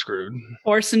rains, we're screwed.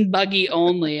 Horse and buggy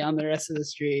only on the rest of the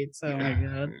streets. Oh my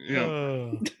god.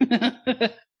 Yeah.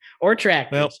 Or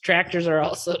tractors. Well, tractors are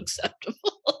also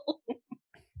acceptable.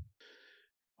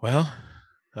 Well,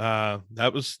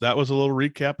 that was a little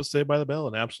recap of Saved by the Bell,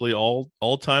 an absolutely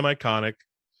all-time iconic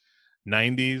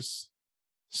 90s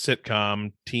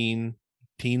sitcom, teen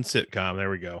sitcom.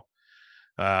 There we go.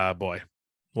 Boy,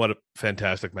 what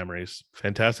fantastic memories.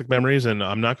 And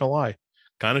I'm not gonna lie,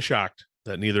 kind of shocked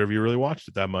that neither of you really watched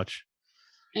it that much.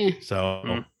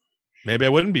 So maybe I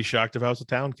wouldn't be shocked if I was a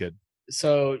town kid.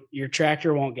 So your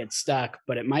tractor won't get stuck,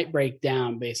 but it might break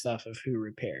down based off of who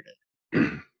repaired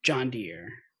it. John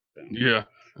Deere. Yeah.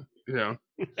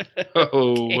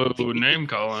 Oh, whoa, name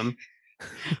calling.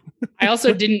 I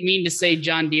also didn't mean to say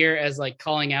John Deere as like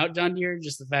calling out John Deere,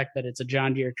 just the fact that it's a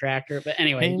John Deere tractor. But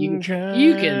anyway, you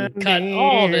can cut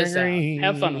all this out.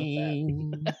 Have fun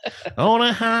with that. On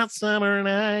a hot summer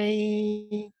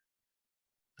night.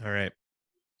 All right.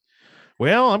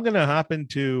 Well, I'm going to hop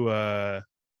into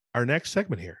our next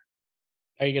segment here.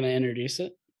 Are you going to introduce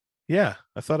it? Yeah,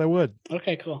 I thought I would.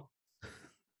 Okay, cool.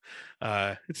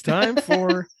 It's time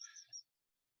for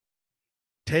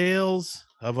Tales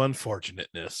of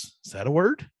Unfortunateness. Is that a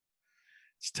word?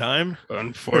 It's time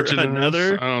for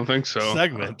another I don't think so.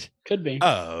 segment. Could be.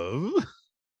 Of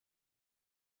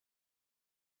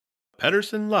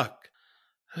Pedersen Luck.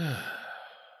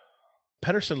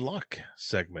 Pedersen Luck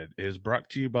segment is brought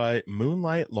to you by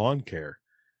Moonlight Lawn Care,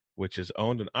 which is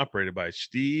owned and operated by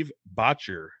Steve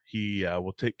Botcher. He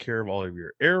will take care of all of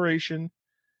your aeration,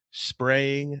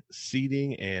 spraying,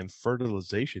 seeding, and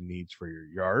fertilization needs for your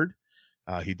yard.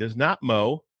 He does not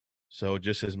mow, so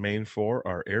just his main four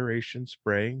are aeration,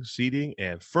 spraying, seeding,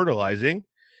 and fertilizing.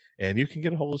 And you can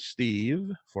get a hold of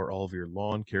Steve for all of your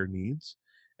lawn care needs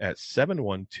at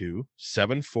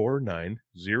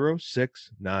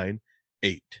 712-749-0698.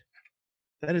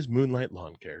 That is Moonlight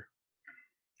Lawn Care.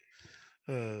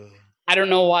 I don't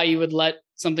know why you would let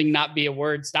something not be a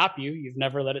word stop you. You've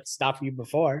never let it stop you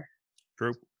before.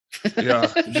 True. Yeah,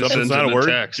 just it's not a word.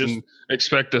 Text and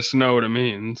expect us to know what it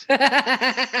means.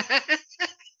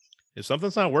 If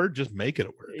something's not a word, just make it a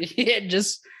word. Yeah,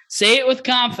 just say it with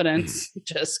confidence.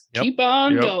 Just keep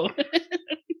on going.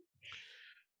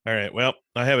 All right. Well,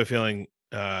 I have a feeling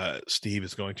Steve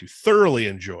is going to thoroughly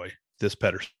enjoy this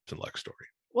Pedersen luck story.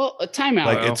 Well, a timeout.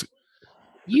 Like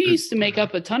you used to make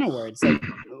up a ton of words. Like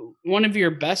one of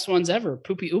your best ones ever,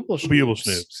 poopy oopal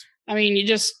snoops. I mean, you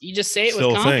just say it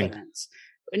with confidence.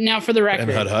 Now, for the record,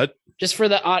 and hut. Just for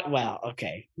the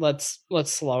okay. Let's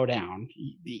slow down.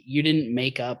 You didn't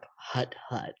make up hut.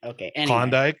 Okay. Anyway.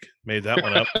 Klondike made that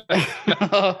one up.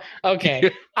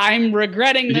 Okay. I'm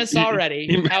regretting this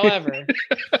already. However,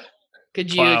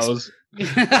 could you? The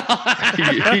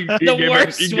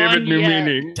worst he gave it new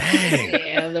meaning. Dang.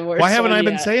 Yeah, the worst. Why haven't I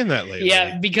been saying that lately?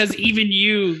 Yeah, because even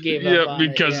you gave up. On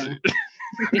because.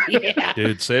 Yeah.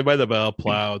 Dude, Saved by the Bell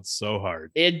plowed so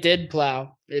hard. It did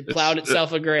plow. It plowed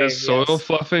itself a grave. Is soil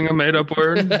fluffing a made-up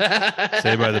word?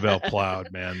 Saved by the Bell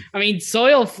plowed, man. I mean,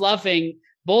 soil fluffing.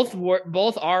 Both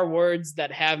are words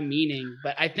that have meaning,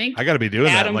 but I think I got to be doing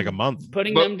that in like a month.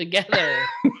 Putting them together.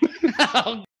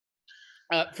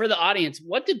 For the audience,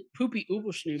 what did poopy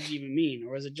oopal schnoobs even mean,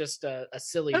 or was it just a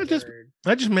silly word?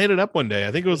 I just made it up one day.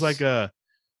 I think it was like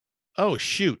oh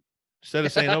shoot. Instead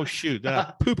of saying, oh, shoot,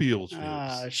 poopy oopal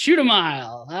schnoobs. Shoot a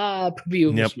mile. Poopy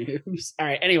oopal schnoobs. All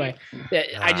right. Anyway,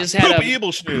 I just had poopy oopal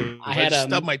schnoobs. I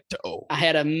stubbed my toe. I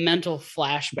had a mental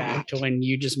flashback to when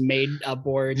you just made up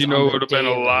words. You know, it would have been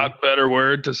a lot better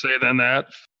word to say than that.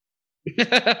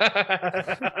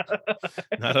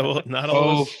 Not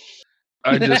all.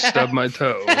 I just stubbed my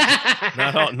toe.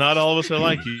 Not all of us are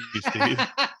like you, Steve.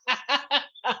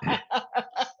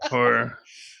 Or,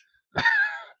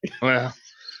 well.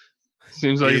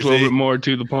 Seems like it's a little bit more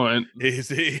to the point.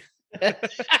 Easy.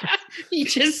 You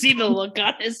just see the look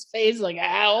on his face like,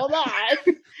 hold on.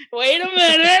 Wait a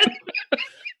minute.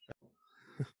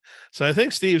 So I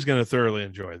think Steve's going to thoroughly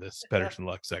enjoy this Pedersen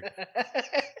luck segment.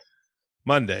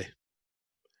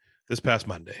 This past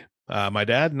Monday, my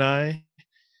dad and I,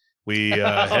 we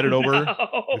headed over.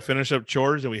 We finished up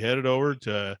chores and we headed over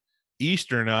to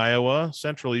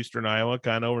central eastern Iowa,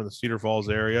 kind of over in the Cedar Falls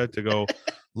area to go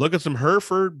look at some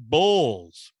Hereford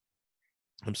bulls.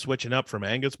 I'm switching up from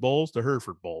Angus bulls to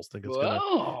Hereford bulls. Think it's going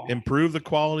to improve the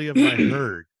quality of my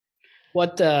herd.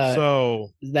 So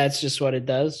that's just what it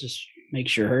does. Just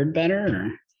makes your herd better,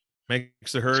 or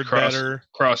makes the herd better.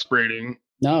 Crossbreeding.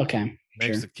 No, okay.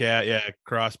 Makes the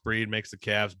crossbreed, makes the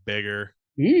calves bigger.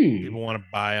 People want to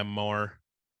buy them more.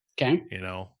 Okay. You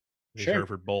know, these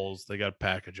Hereford bulls, they got a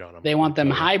package on them. They want them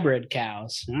hybrid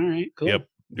cows. All right, cool. Yep.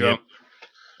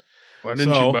 Why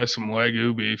didn't you buy some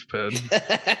Wagyu beef, Ped?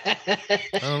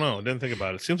 I don't know. I didn't think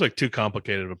about it. Seems like too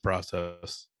complicated of a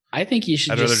process. I think you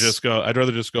should. I'd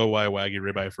rather just go buy a Wagyu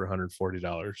ribeye for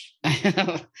 $140.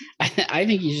 I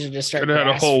think you should just start. Could have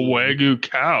had a whole Wagyu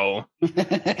cow.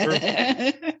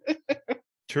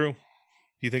 True.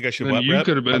 You think I should? You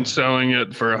could have been selling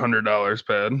it for $100,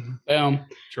 Ped. Boom.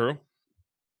 True.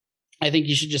 I think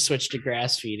you should just switch to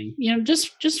grass feeding. You know,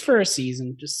 just for a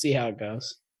season, just see how it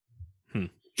goes.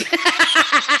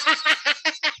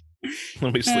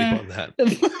 Let me sleep on that.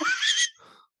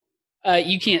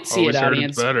 You can't see it,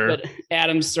 audience, but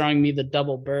Adam's throwing me the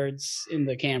double birds in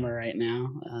the camera right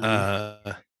now.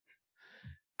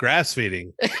 Grass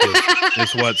feeding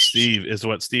is what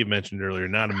Steve mentioned earlier,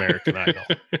 not American Idol.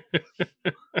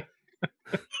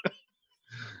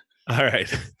 All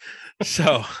right.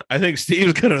 So I think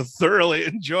Steve's gonna thoroughly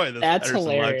enjoy this. That's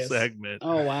hilarious segment.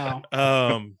 Oh wow.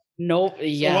 Nope.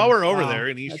 Yeah. So while we're over there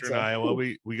in eastern Iowa,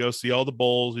 we go see all the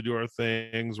bulls. We do our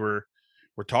things. We're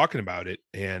talking about it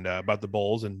and about the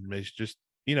bulls, and it's just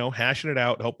hashing it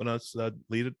out, helping us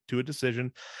lead it to a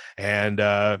decision,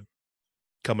 and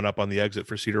coming up on the exit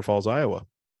for Cedar Falls, Iowa.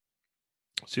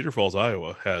 Cedar Falls,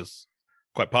 Iowa has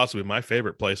quite possibly my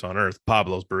favorite place on earth,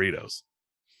 Pablo's Burritos.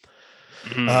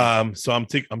 So I'm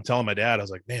telling my dad, I was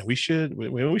like, man, we should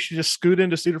just scoot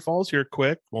into Cedar Falls here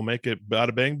quick. We'll make it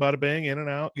bada bang, in and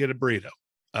out, get a burrito.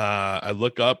 I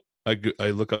look up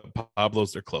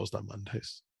Pablo's. They're closed on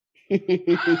Mondays.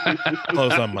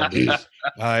 Closed on Mondays.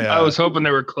 I was hoping they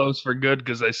were closed for good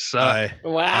because they suck.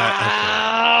 Wow.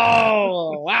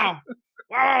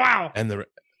 And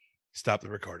stop the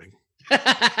recording.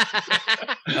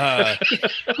 I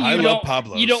love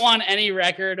Pablo's. You don't want any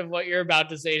record of what you're about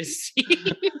to say to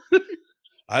Steve.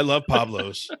 I love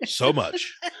Pablo's so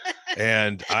much,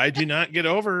 and I do not get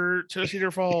over to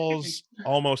Cedar Falls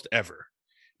almost ever.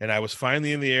 And I was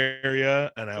finally in the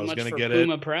area, and I was going to get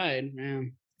Puma Pride,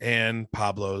 man. And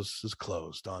Pablo's is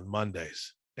closed on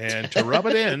Mondays. And to rub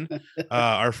it in,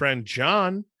 our friend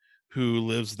John, who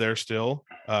lives there still,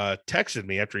 texted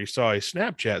me after he saw a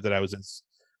Snapchat that I was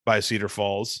by Cedar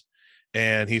Falls,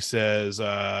 And he says,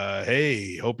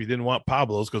 hey, hope you didn't want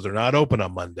Pablo's because they're not open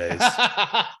on Mondays.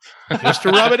 Just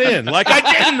to rub it in, like I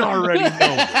didn't already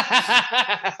know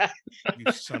this.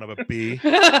 You son of a bee.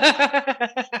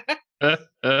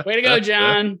 Way to go,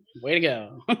 John. Way to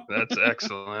go. That's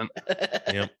excellent.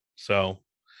 Yep. So,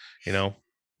 you know,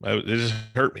 it just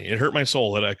hurt me. It hurt my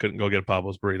soul that I couldn't go get a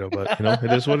Pablo's burrito, but, you know,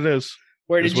 it is what it is.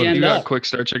 Where did you end up? Quick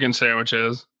Start chicken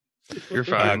sandwiches. You're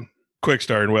fine. Quick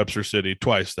Start in Webster City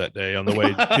twice that day on the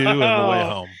way to and the way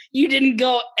home. You didn't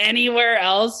go anywhere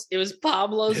else? It was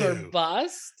Pablo's or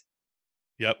bust?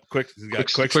 Yep. Quick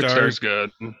Star's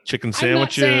good. Chicken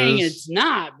sandwiches. I'm not saying it's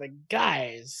not, but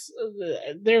guys,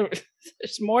 there's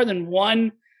more than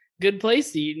one good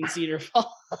place to eat in Cedar Falls.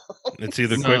 It's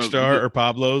either Quick Star or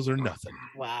Pablo's or nothing.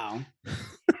 Wow.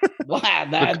 Wow,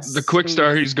 that's the Quick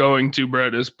Star he's going to,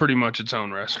 Brett, is pretty much its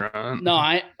own restaurant. No,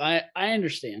 I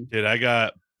understand. Dude, I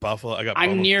got buffalo.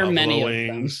 I'm near buffalo many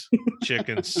wings,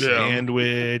 chicken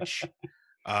sandwich.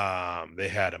 They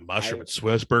had a mushroom and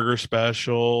Swiss burger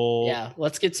special. Yeah,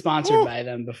 let's get sponsored by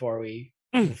them before we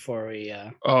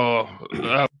oh,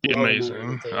 that'd be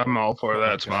amazing. I'm all for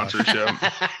that sponsorship.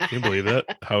 Can you believe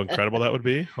that? How incredible that would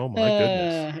be? Oh my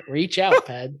goodness. Reach out,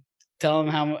 Ped. Tell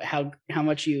them how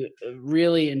much you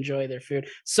really enjoy their food.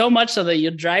 So much so that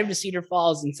you'll drive to Cedar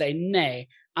Falls and say, "Nay,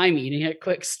 I'm eating at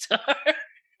Quick Star."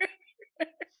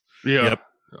 Yeah. Yep.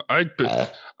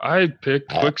 I picked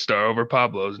Quick Star over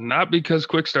Pablo's, not because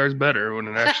Quick Star's better when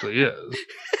it actually is.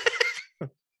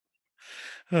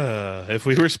 If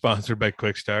we were sponsored by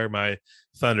Quick Star, my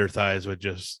thunder thighs would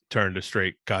just turn to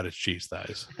straight cottage cheese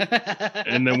thighs.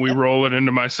 And then we roll it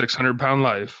into my 600-pound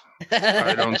life.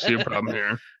 I don't see a problem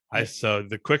here. So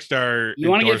the Quick Star, you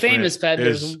want to get famous, Ped?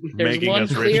 There's making one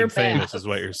us clear rich and famous, is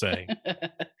what you're saying.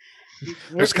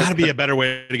 There's got to be a better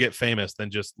way to get famous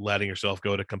than just letting yourself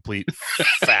go to complete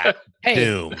fat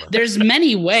doom. There's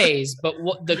many ways, but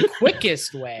the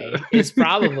quickest way is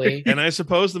probably, and I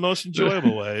suppose the most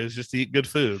enjoyable way is just to eat good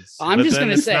foods. I'm just going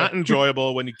to say, it's not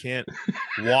enjoyable when you can't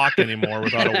walk anymore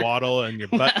without a waddle and your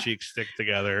butt cheeks stick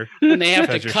together. When they have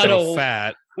to cut so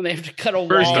fat. When they have to cut a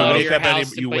wall out of your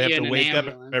house you have to wake up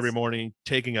every morning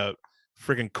taking a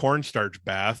freaking cornstarch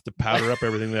bath to powder up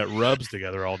everything that rubs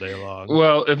together all day long.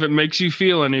 Well, if it makes you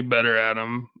feel any better,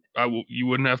 Adam, you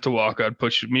wouldn't have to walk.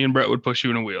 Me and Brett would push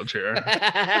you in a wheelchair.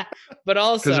 But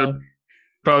also, because it'd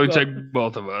probably take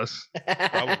both of us.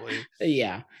 Probably.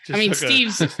 Yeah. I mean,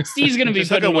 Steve's going to be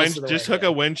putting just hook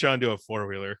a winch onto a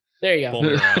 4-wheeler. There you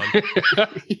go.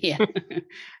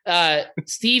 Yeah.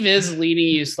 Steve is leading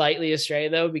you slightly astray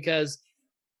though, because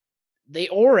they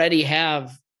already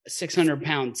have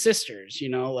 600-pound sisters,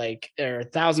 like they're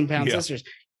 1,000-pound sisters.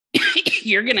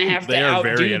 You're gonna have to outdo them. They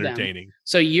are very entertaining.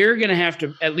 So you're gonna have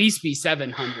to at least be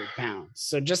 700 pounds.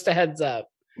 So just a heads up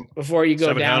before you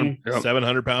go down.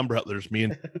 700-pound Brutlers, me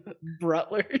and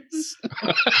Brutlers,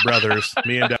 brothers,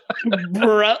 me and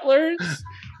Brutlers.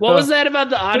 What was that about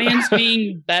the audience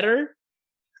being better?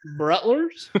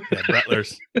 Brutlers. Yeah,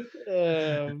 Brutlers.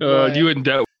 You and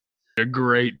Dad were a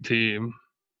great team.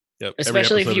 Yep.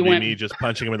 Especially if you went me just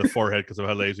punching him in the forehead because of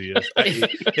how lazy he is.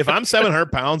 If I'm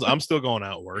 700 pounds, I'm still going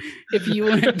out work. If you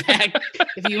went back,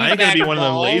 I ain't gonna be one of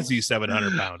them lazy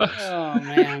 700 pounders. Oh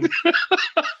man, I'm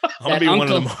gonna be one of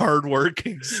them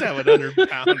hardworking 700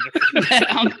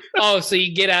 pounders. So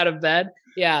you get out of bed,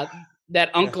 yeah. That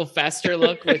Uncle Fester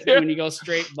look when you go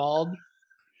straight bald.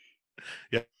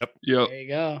 Yep. There you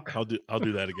go. I'll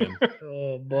do that again.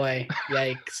 Oh boy.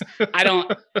 Yikes.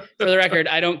 For the record,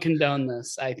 I don't condone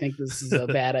this. I think this is a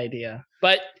bad idea.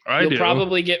 But you'll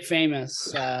probably get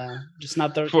famous. Just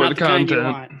not the kind you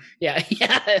want. Yeah.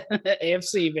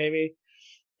 AFC, baby.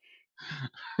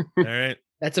 All right.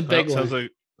 That's a big one.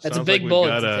 That's a big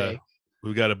bullet to take.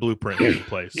 We've got a blueprint in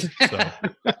place. So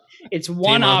it's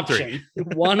one option.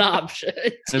 One option.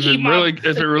 If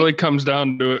it really comes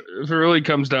down to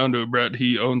it, Brett,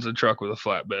 he owns a truck with a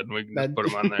flatbed, and we can just put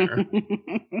him on there.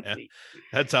 Yeah.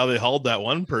 That's how they hauled that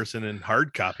one person in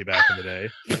hard copy back in the day.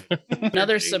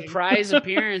 Another surprise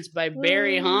appearance by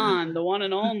Barry Hahn, the one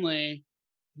and only.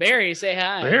 Barry, say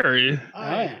hi. Barry.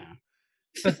 Oh yeah.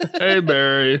 Hey,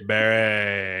 Barry.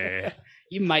 Barry.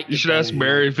 You should ask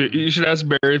Barry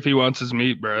if he wants his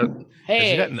meat, Brett. Hey,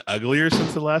 has he gotten uglier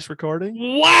since the last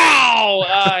recording?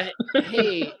 Wow.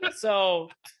 Hey, so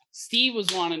Steve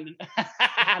was wanting to.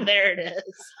 There it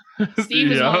is.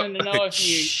 Steve was wanting to know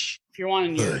if you're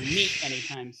wanting your meat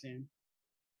anytime soon.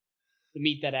 The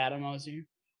meat that Adam owes you.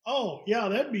 Oh yeah,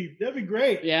 that'd be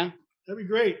great. Yeah, that'd be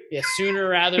great. Yeah, sooner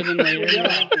rather than later.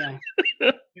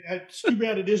 Yeah. It's too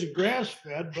bad it isn't grass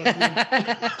fed,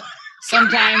 but.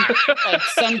 Sometime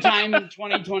in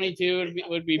 2022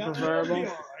 would be preferable.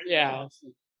 Yeah.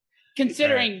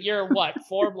 Considering you're what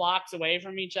 4 blocks away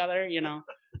from each other,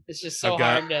 it's just so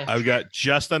hard to. I've got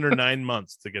just under 9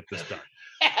 months to get this done.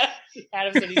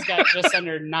 Adam said he's got just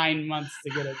under 9 months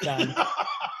to get it done.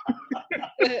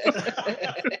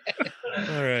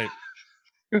 All right.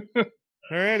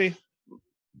 All righty.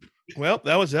 Well,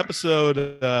 that was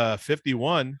episode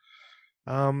 51.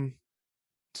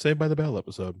 Saved by the Bell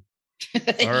episode.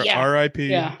 R.I.P.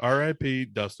 Yeah. R.I.P.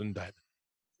 Dustin Diamond.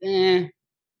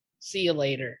 See you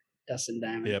later, Dustin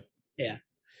Diamond. Yep. Yeah.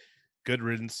 Good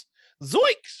riddance.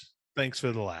 Zoinks. Thanks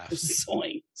for the laughs.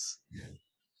 Zoinks.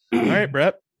 All right,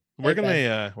 Brett. Where can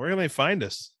they find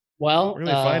us? Well, where can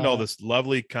they find all this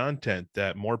lovely content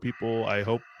that more people, I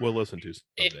hope, will listen to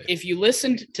someday? If you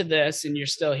listened to this and you're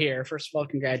still here, first of all,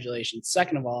 congratulations.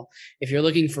 Second of all, if you're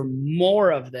looking for more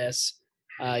of this,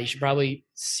 you should probably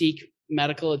seek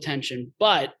medical attention.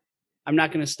 But I'm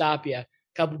not going to stop you. A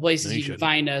couple places you can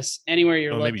find us. Anywhere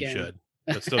you're looking. Maybe you should.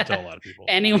 But still tell a lot of people.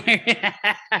 Anywhere.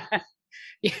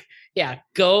 Yeah.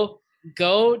 Go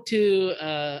to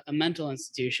a mental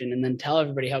institution and then tell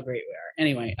everybody how great we are.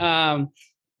 Anyway,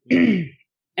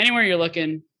 anywhere you're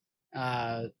looking,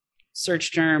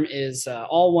 search term is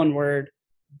all one word,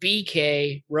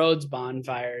 BK Roads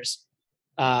Bonfires.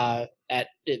 At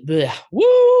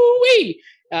woo-wee!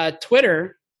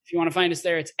 Twitter, if you want to find us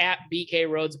there, it's at BK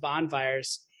Roads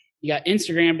Bonfires. You got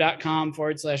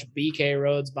Instagram.com/BK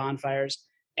Roads Bonfires,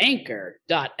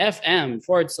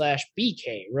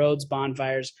 Anchor.fm/BK Roads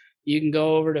Bonfires. You can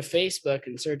go over to Facebook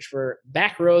and search for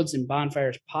Backroads and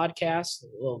Bonfires Podcast, a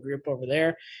little group over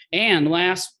there. And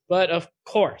last, but of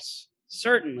course,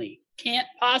 certainly can't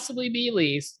possibly be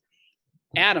least,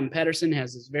 Adam Pedersen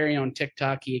has his very own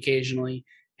TikTok. He occasionally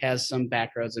has some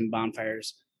Backroads and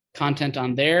Bonfires content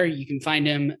on there. You can find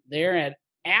him there at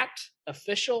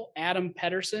official Adam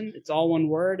Pedersen. It's all one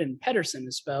word, and Pedersen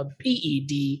is spelled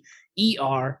Pedersen.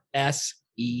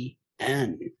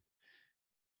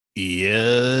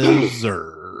 Yes,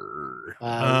 sir. We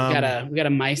got a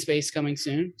MySpace coming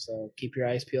soon, so keep your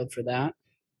eyes peeled for that.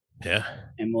 Yeah.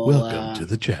 And we'll welcome to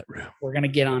the chat room. We're gonna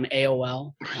get on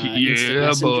AOL.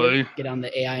 Yeah, boy. Get on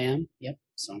the AIM. Yep.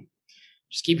 So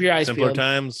just keep your eyes Simpler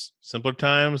peeled. Simpler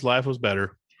times. Life was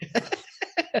better.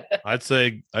 I'd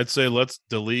say let's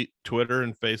delete Twitter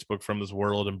and Facebook from this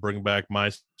world and bring back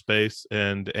MySpace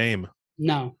and AIM.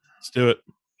 No. Let's do it.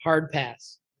 Hard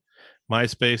pass.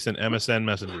 MySpace and MSN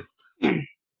Messenger.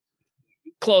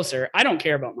 Closer. I don't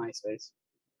care about MySpace.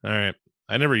 All right.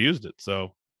 I never used it,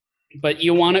 so. But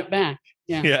you want it back.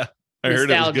 Yeah. Yeah. I heard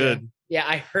it was good. Yeah,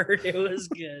 I heard it was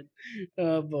good.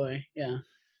 Oh boy. Yeah.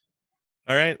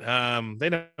 All right. They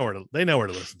know where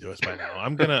to listen to us by now.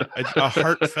 I'm gonna a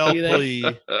heartfelt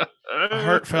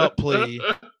plea.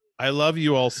 I love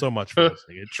you all so much for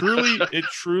listening. It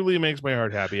truly makes my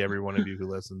heart happy. Every one of you who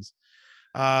listens.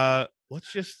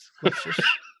 Let's just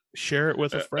share it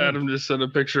with a friend. Adam just sent a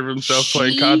picture of himself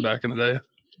playing COD back in the day.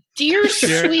 Dear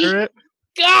sweet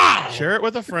God, share it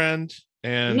with a friend.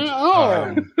 And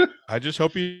no. I just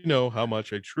hope you know how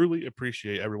much I truly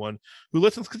appreciate everyone who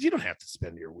listens, because you don't have to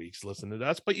spend your weeks listening to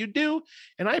us, but you do.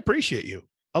 And I appreciate you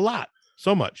a lot,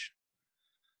 so much.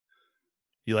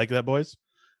 You like that, boys?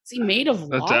 Is he made of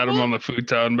lava? That's Adam on the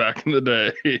futon back in the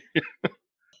day.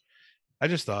 I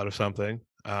just thought of something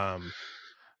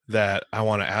that I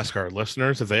want to ask our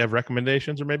listeners if they have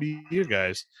recommendations, or maybe you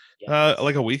guys. Yeah.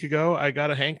 Like a week ago, I got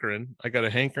a hankering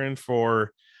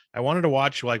for. I wanted to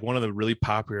watch like one of the really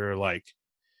popular like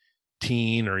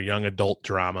teen or young adult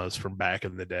dramas from back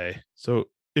in the day. So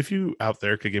if you out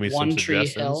there could give me some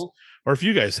suggestions, or if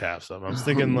you guys have some, I was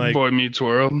thinking like Boy Meets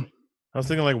World. I was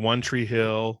thinking like One Tree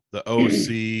Hill, The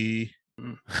OC.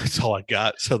 That's all I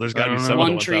got. So there's got to be some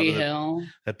One Tree Hill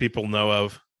that people know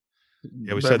of.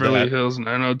 Yeah, we Beverly said that. Hills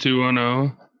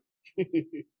 90210.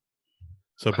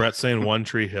 So Brett's saying One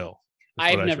Tree Hill.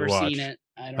 I've never seen it.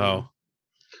 I don't know.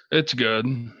 It's good.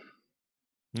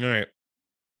 All right.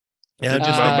 Yeah,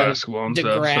 just about basketball and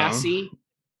Degrassi. stuff.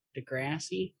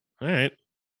 Degrassi. All right.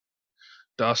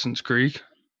 Dawson's Creek.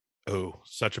 Oh,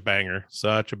 such a banger.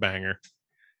 Such a banger.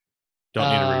 Don't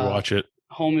need to rewatch it.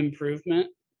 Home Improvement.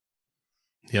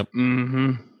 Yep.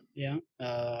 Mm-hmm. Yeah.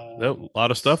 A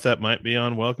lot of stuff that might be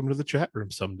on Welcome to the Chat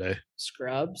Room someday.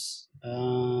 Scrubs.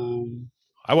 I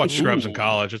watched Scrubs in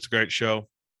college. It's a great show.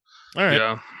 All right.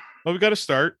 Yeah. Well, we got to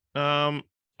start.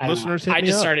 Listeners, I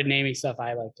just started naming stuff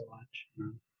I like to watch.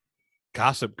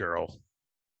 Gossip Girl.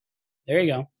 There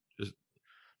you go.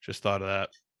 Just thought of that.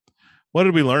 What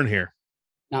did we learn here?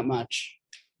 Not much.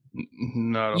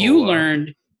 Not a you whole lot.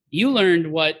 You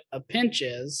learned what a pinch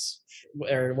is,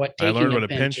 or what taking I learned what a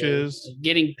pinch is.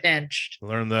 Getting pinched. I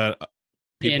learned that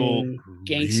People in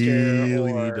Gangster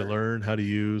really or need to learn how to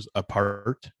use a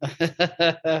part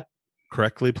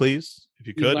correctly, please, if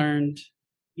you could.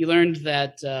 You learned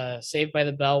that Saved by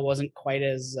the Bell wasn't quite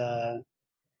as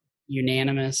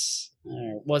unanimous,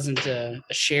 wasn't a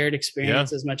shared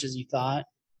experience as much as you thought.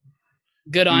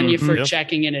 Good on you for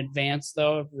checking in advance,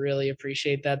 though. Really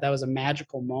appreciate that. That was a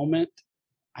magical moment.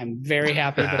 I'm very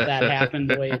happy that happened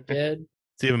the way it did.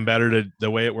 It's even better the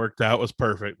way it worked out was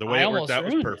perfect. The way it worked out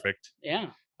was perfect.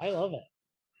 Yeah, I love it.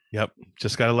 Yep.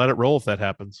 Just got to let it roll if that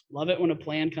happens. Love it when a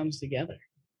plan comes together.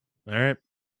 All right.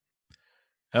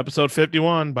 Episode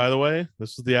 51, by the way,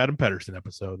 this is the Adam Pedersen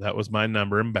episode. That was my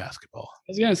number in basketball. I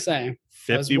was going to say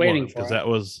 51, I was waiting for it.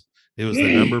 It was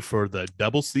the number for the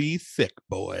Double C Thick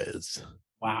Boys.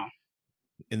 Wow.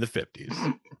 In the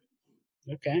 50s.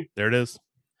 Okay. There it is.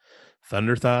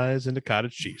 Thunder thighs into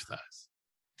cottage cheese thighs.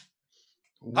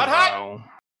 Wow.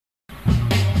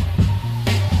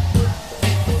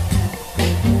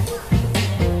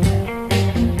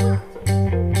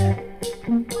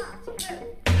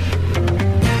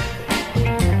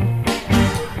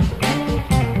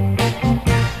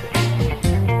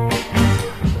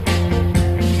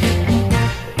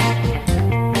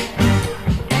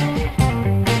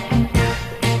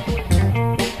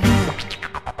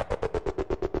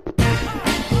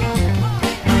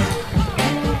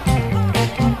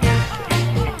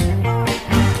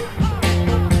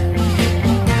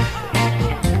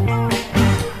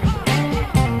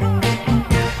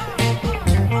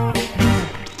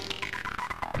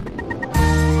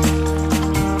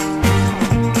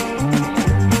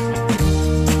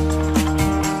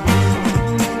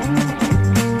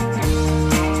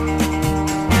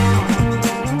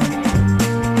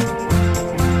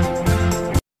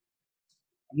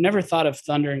 Never thought of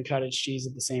thunder and cottage cheese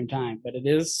at the same time, but it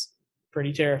is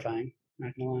pretty terrifying.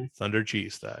 Not gonna lie. Thunder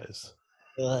cheese thighs.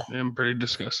 Ugh. Yeah, pretty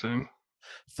disgusting.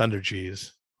 Thunder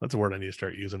cheese. That's a word I need to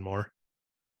start using more.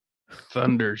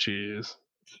 Thunder cheese.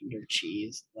 Thunder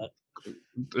cheese.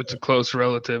 It's a close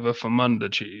relative of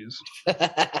Famunda cheese.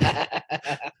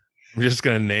 I'm just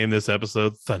gonna name this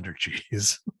episode Thunder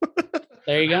Cheese.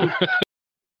 There you go.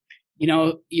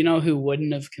 You know who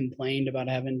wouldn't have complained about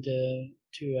having to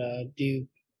do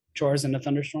chores in a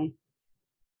thunderstorm?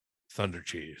 Thunder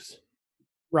Cheese.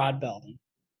 Rod Belden.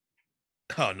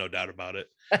 Oh, no doubt about it.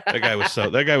 That guy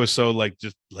was so like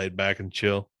just laid back and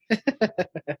chill.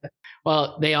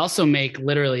 Well, they also make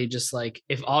literally just like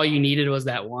if all you needed was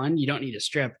that one, you don't need a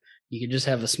strip. You could just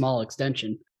have a small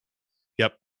extension.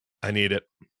 Yep, I need it.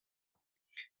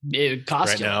 It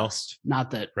costs right you now. less.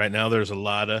 Not that right now. There's a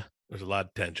lot of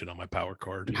tension on my power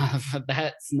cord.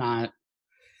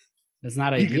 That's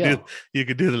not ideal. You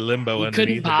could do the limbo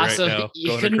underneath right now.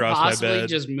 You couldn't possibly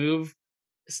just move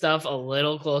stuff a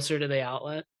little closer to the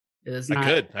outlet. I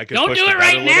could. Don't do it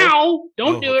right now.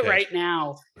 Don't do it right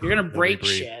now. You're gonna break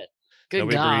shit. Good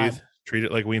Nobody God. breathe. Treat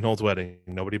it like Wienhold's wedding.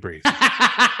 Nobody breathe.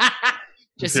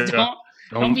 Just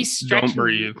don't be stretching. Don't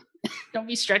breathe. Don't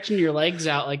be stretching your legs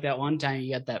out like that one time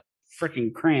you got that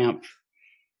freaking cramp.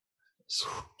 Just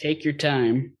take your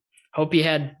time. Hope you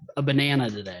had a banana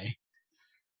today.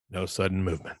 No sudden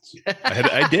movements.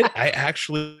 I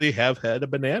actually have had a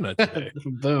banana today.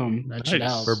 Boom. That should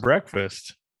help. For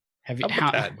breakfast. Have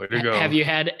you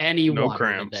had any water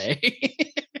cramps today?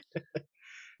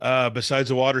 Besides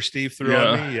the water Steve threw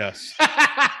on me, yes.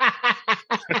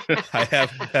 I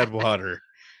have had water.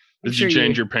 Did you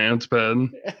change your pants,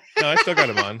 Ben? No, I still got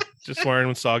them on. Just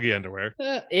wearing soggy underwear.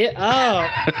 It's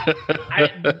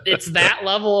that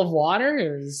level of water?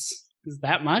 Is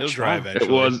that much? It'll dry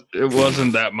eventually. It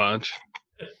wasn't that much.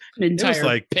 An entire it was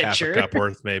like pitcher. half a cup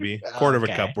worth, maybe. Quarter of a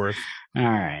cup worth. All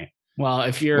right. Well,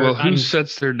 if you're who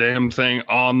sets their damn thing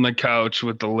on the couch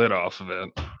with the lid off of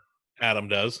it? Adam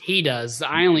does. He does.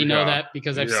 I only know that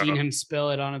because I've seen him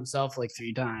spill it on himself like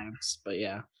 3 times. But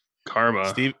yeah. Karma.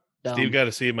 Steve got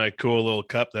to see my cool little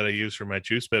cup that I use for my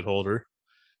juice bit holder.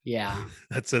 Yeah.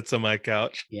 That sits on my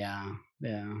couch. Yeah.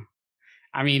 Yeah.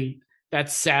 I mean,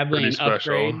 that's sadly an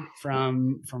upgrade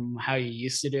from how you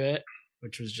used to do it,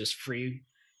 which was just free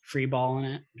balling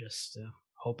it. Just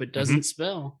hope it doesn't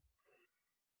spill.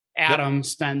 Adam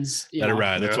spends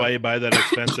That's why you buy that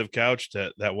expensive couch,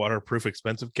 that waterproof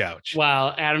expensive couch.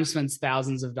 Well, Adam spends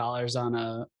thousands of dollars on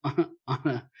a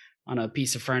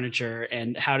piece of furniture,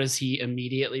 and how does he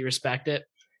immediately respect it?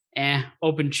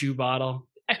 Open chew bottle.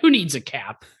 Who needs a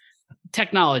cap?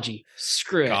 Technology.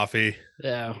 Screw it. Coffee.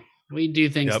 Yeah. We do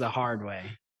things the hard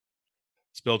way.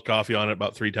 Spilled coffee on it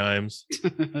about 3 times.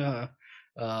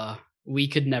 We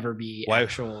could never be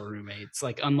actual roommates.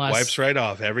 Like unless wipes right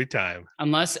off every time.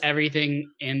 Unless everything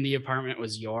in the apartment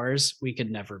was yours, we could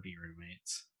never be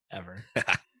roommates. ever.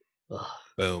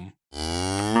 Boom.